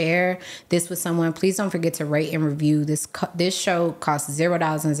to share this with someone. Please don't forget to rate and review. This show costs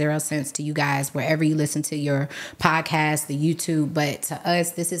 $0.00 to you guys wherever you listen to your podcast, the YouTube. But to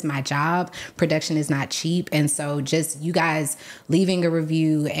us, this is my job. Production is not cheap. And so just you guys leaving a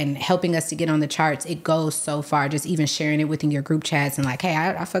review and helping us to get on the charts, it goes so far. Just even sharing it within your group chats and like, hey,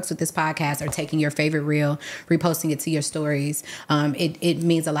 I fucks with this podcast, or taking your favorite reel, reposting it to your stories. It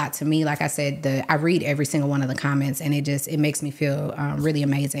means a lot to me. Like I said, I read every single one of the comments, and it makes me feel really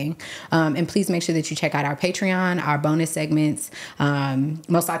amazing. And please make sure that you check out our Patreon, our bonus segments.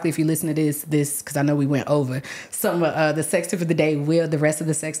 Most likely, if you listen to this, because I know we went over some of the sex tip of the day, the rest of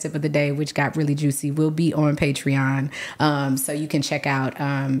the sex tip of the day, which got really juicy, will be on Patreon. So you can check out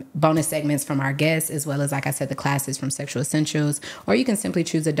bonus segments from our guests, as well as, like I said, the classes from Sexual Essentials, or you can simply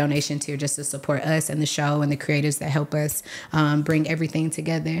choose a donation tier just to support us and the show and the creators that help us bring everything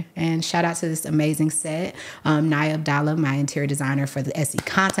together. And shout out to this amazing set. Naya Abdallah, my interior designer for the SE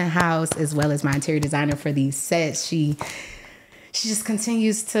Content House, as well as my interior designer for these sets. She just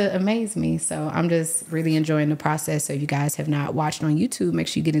continues to amaze me. So I'm just really enjoying the process. So if you guys have not watched on YouTube, make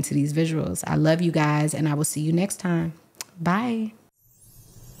sure you get into these visuals. I love you guys, and I will see you next time. Bye.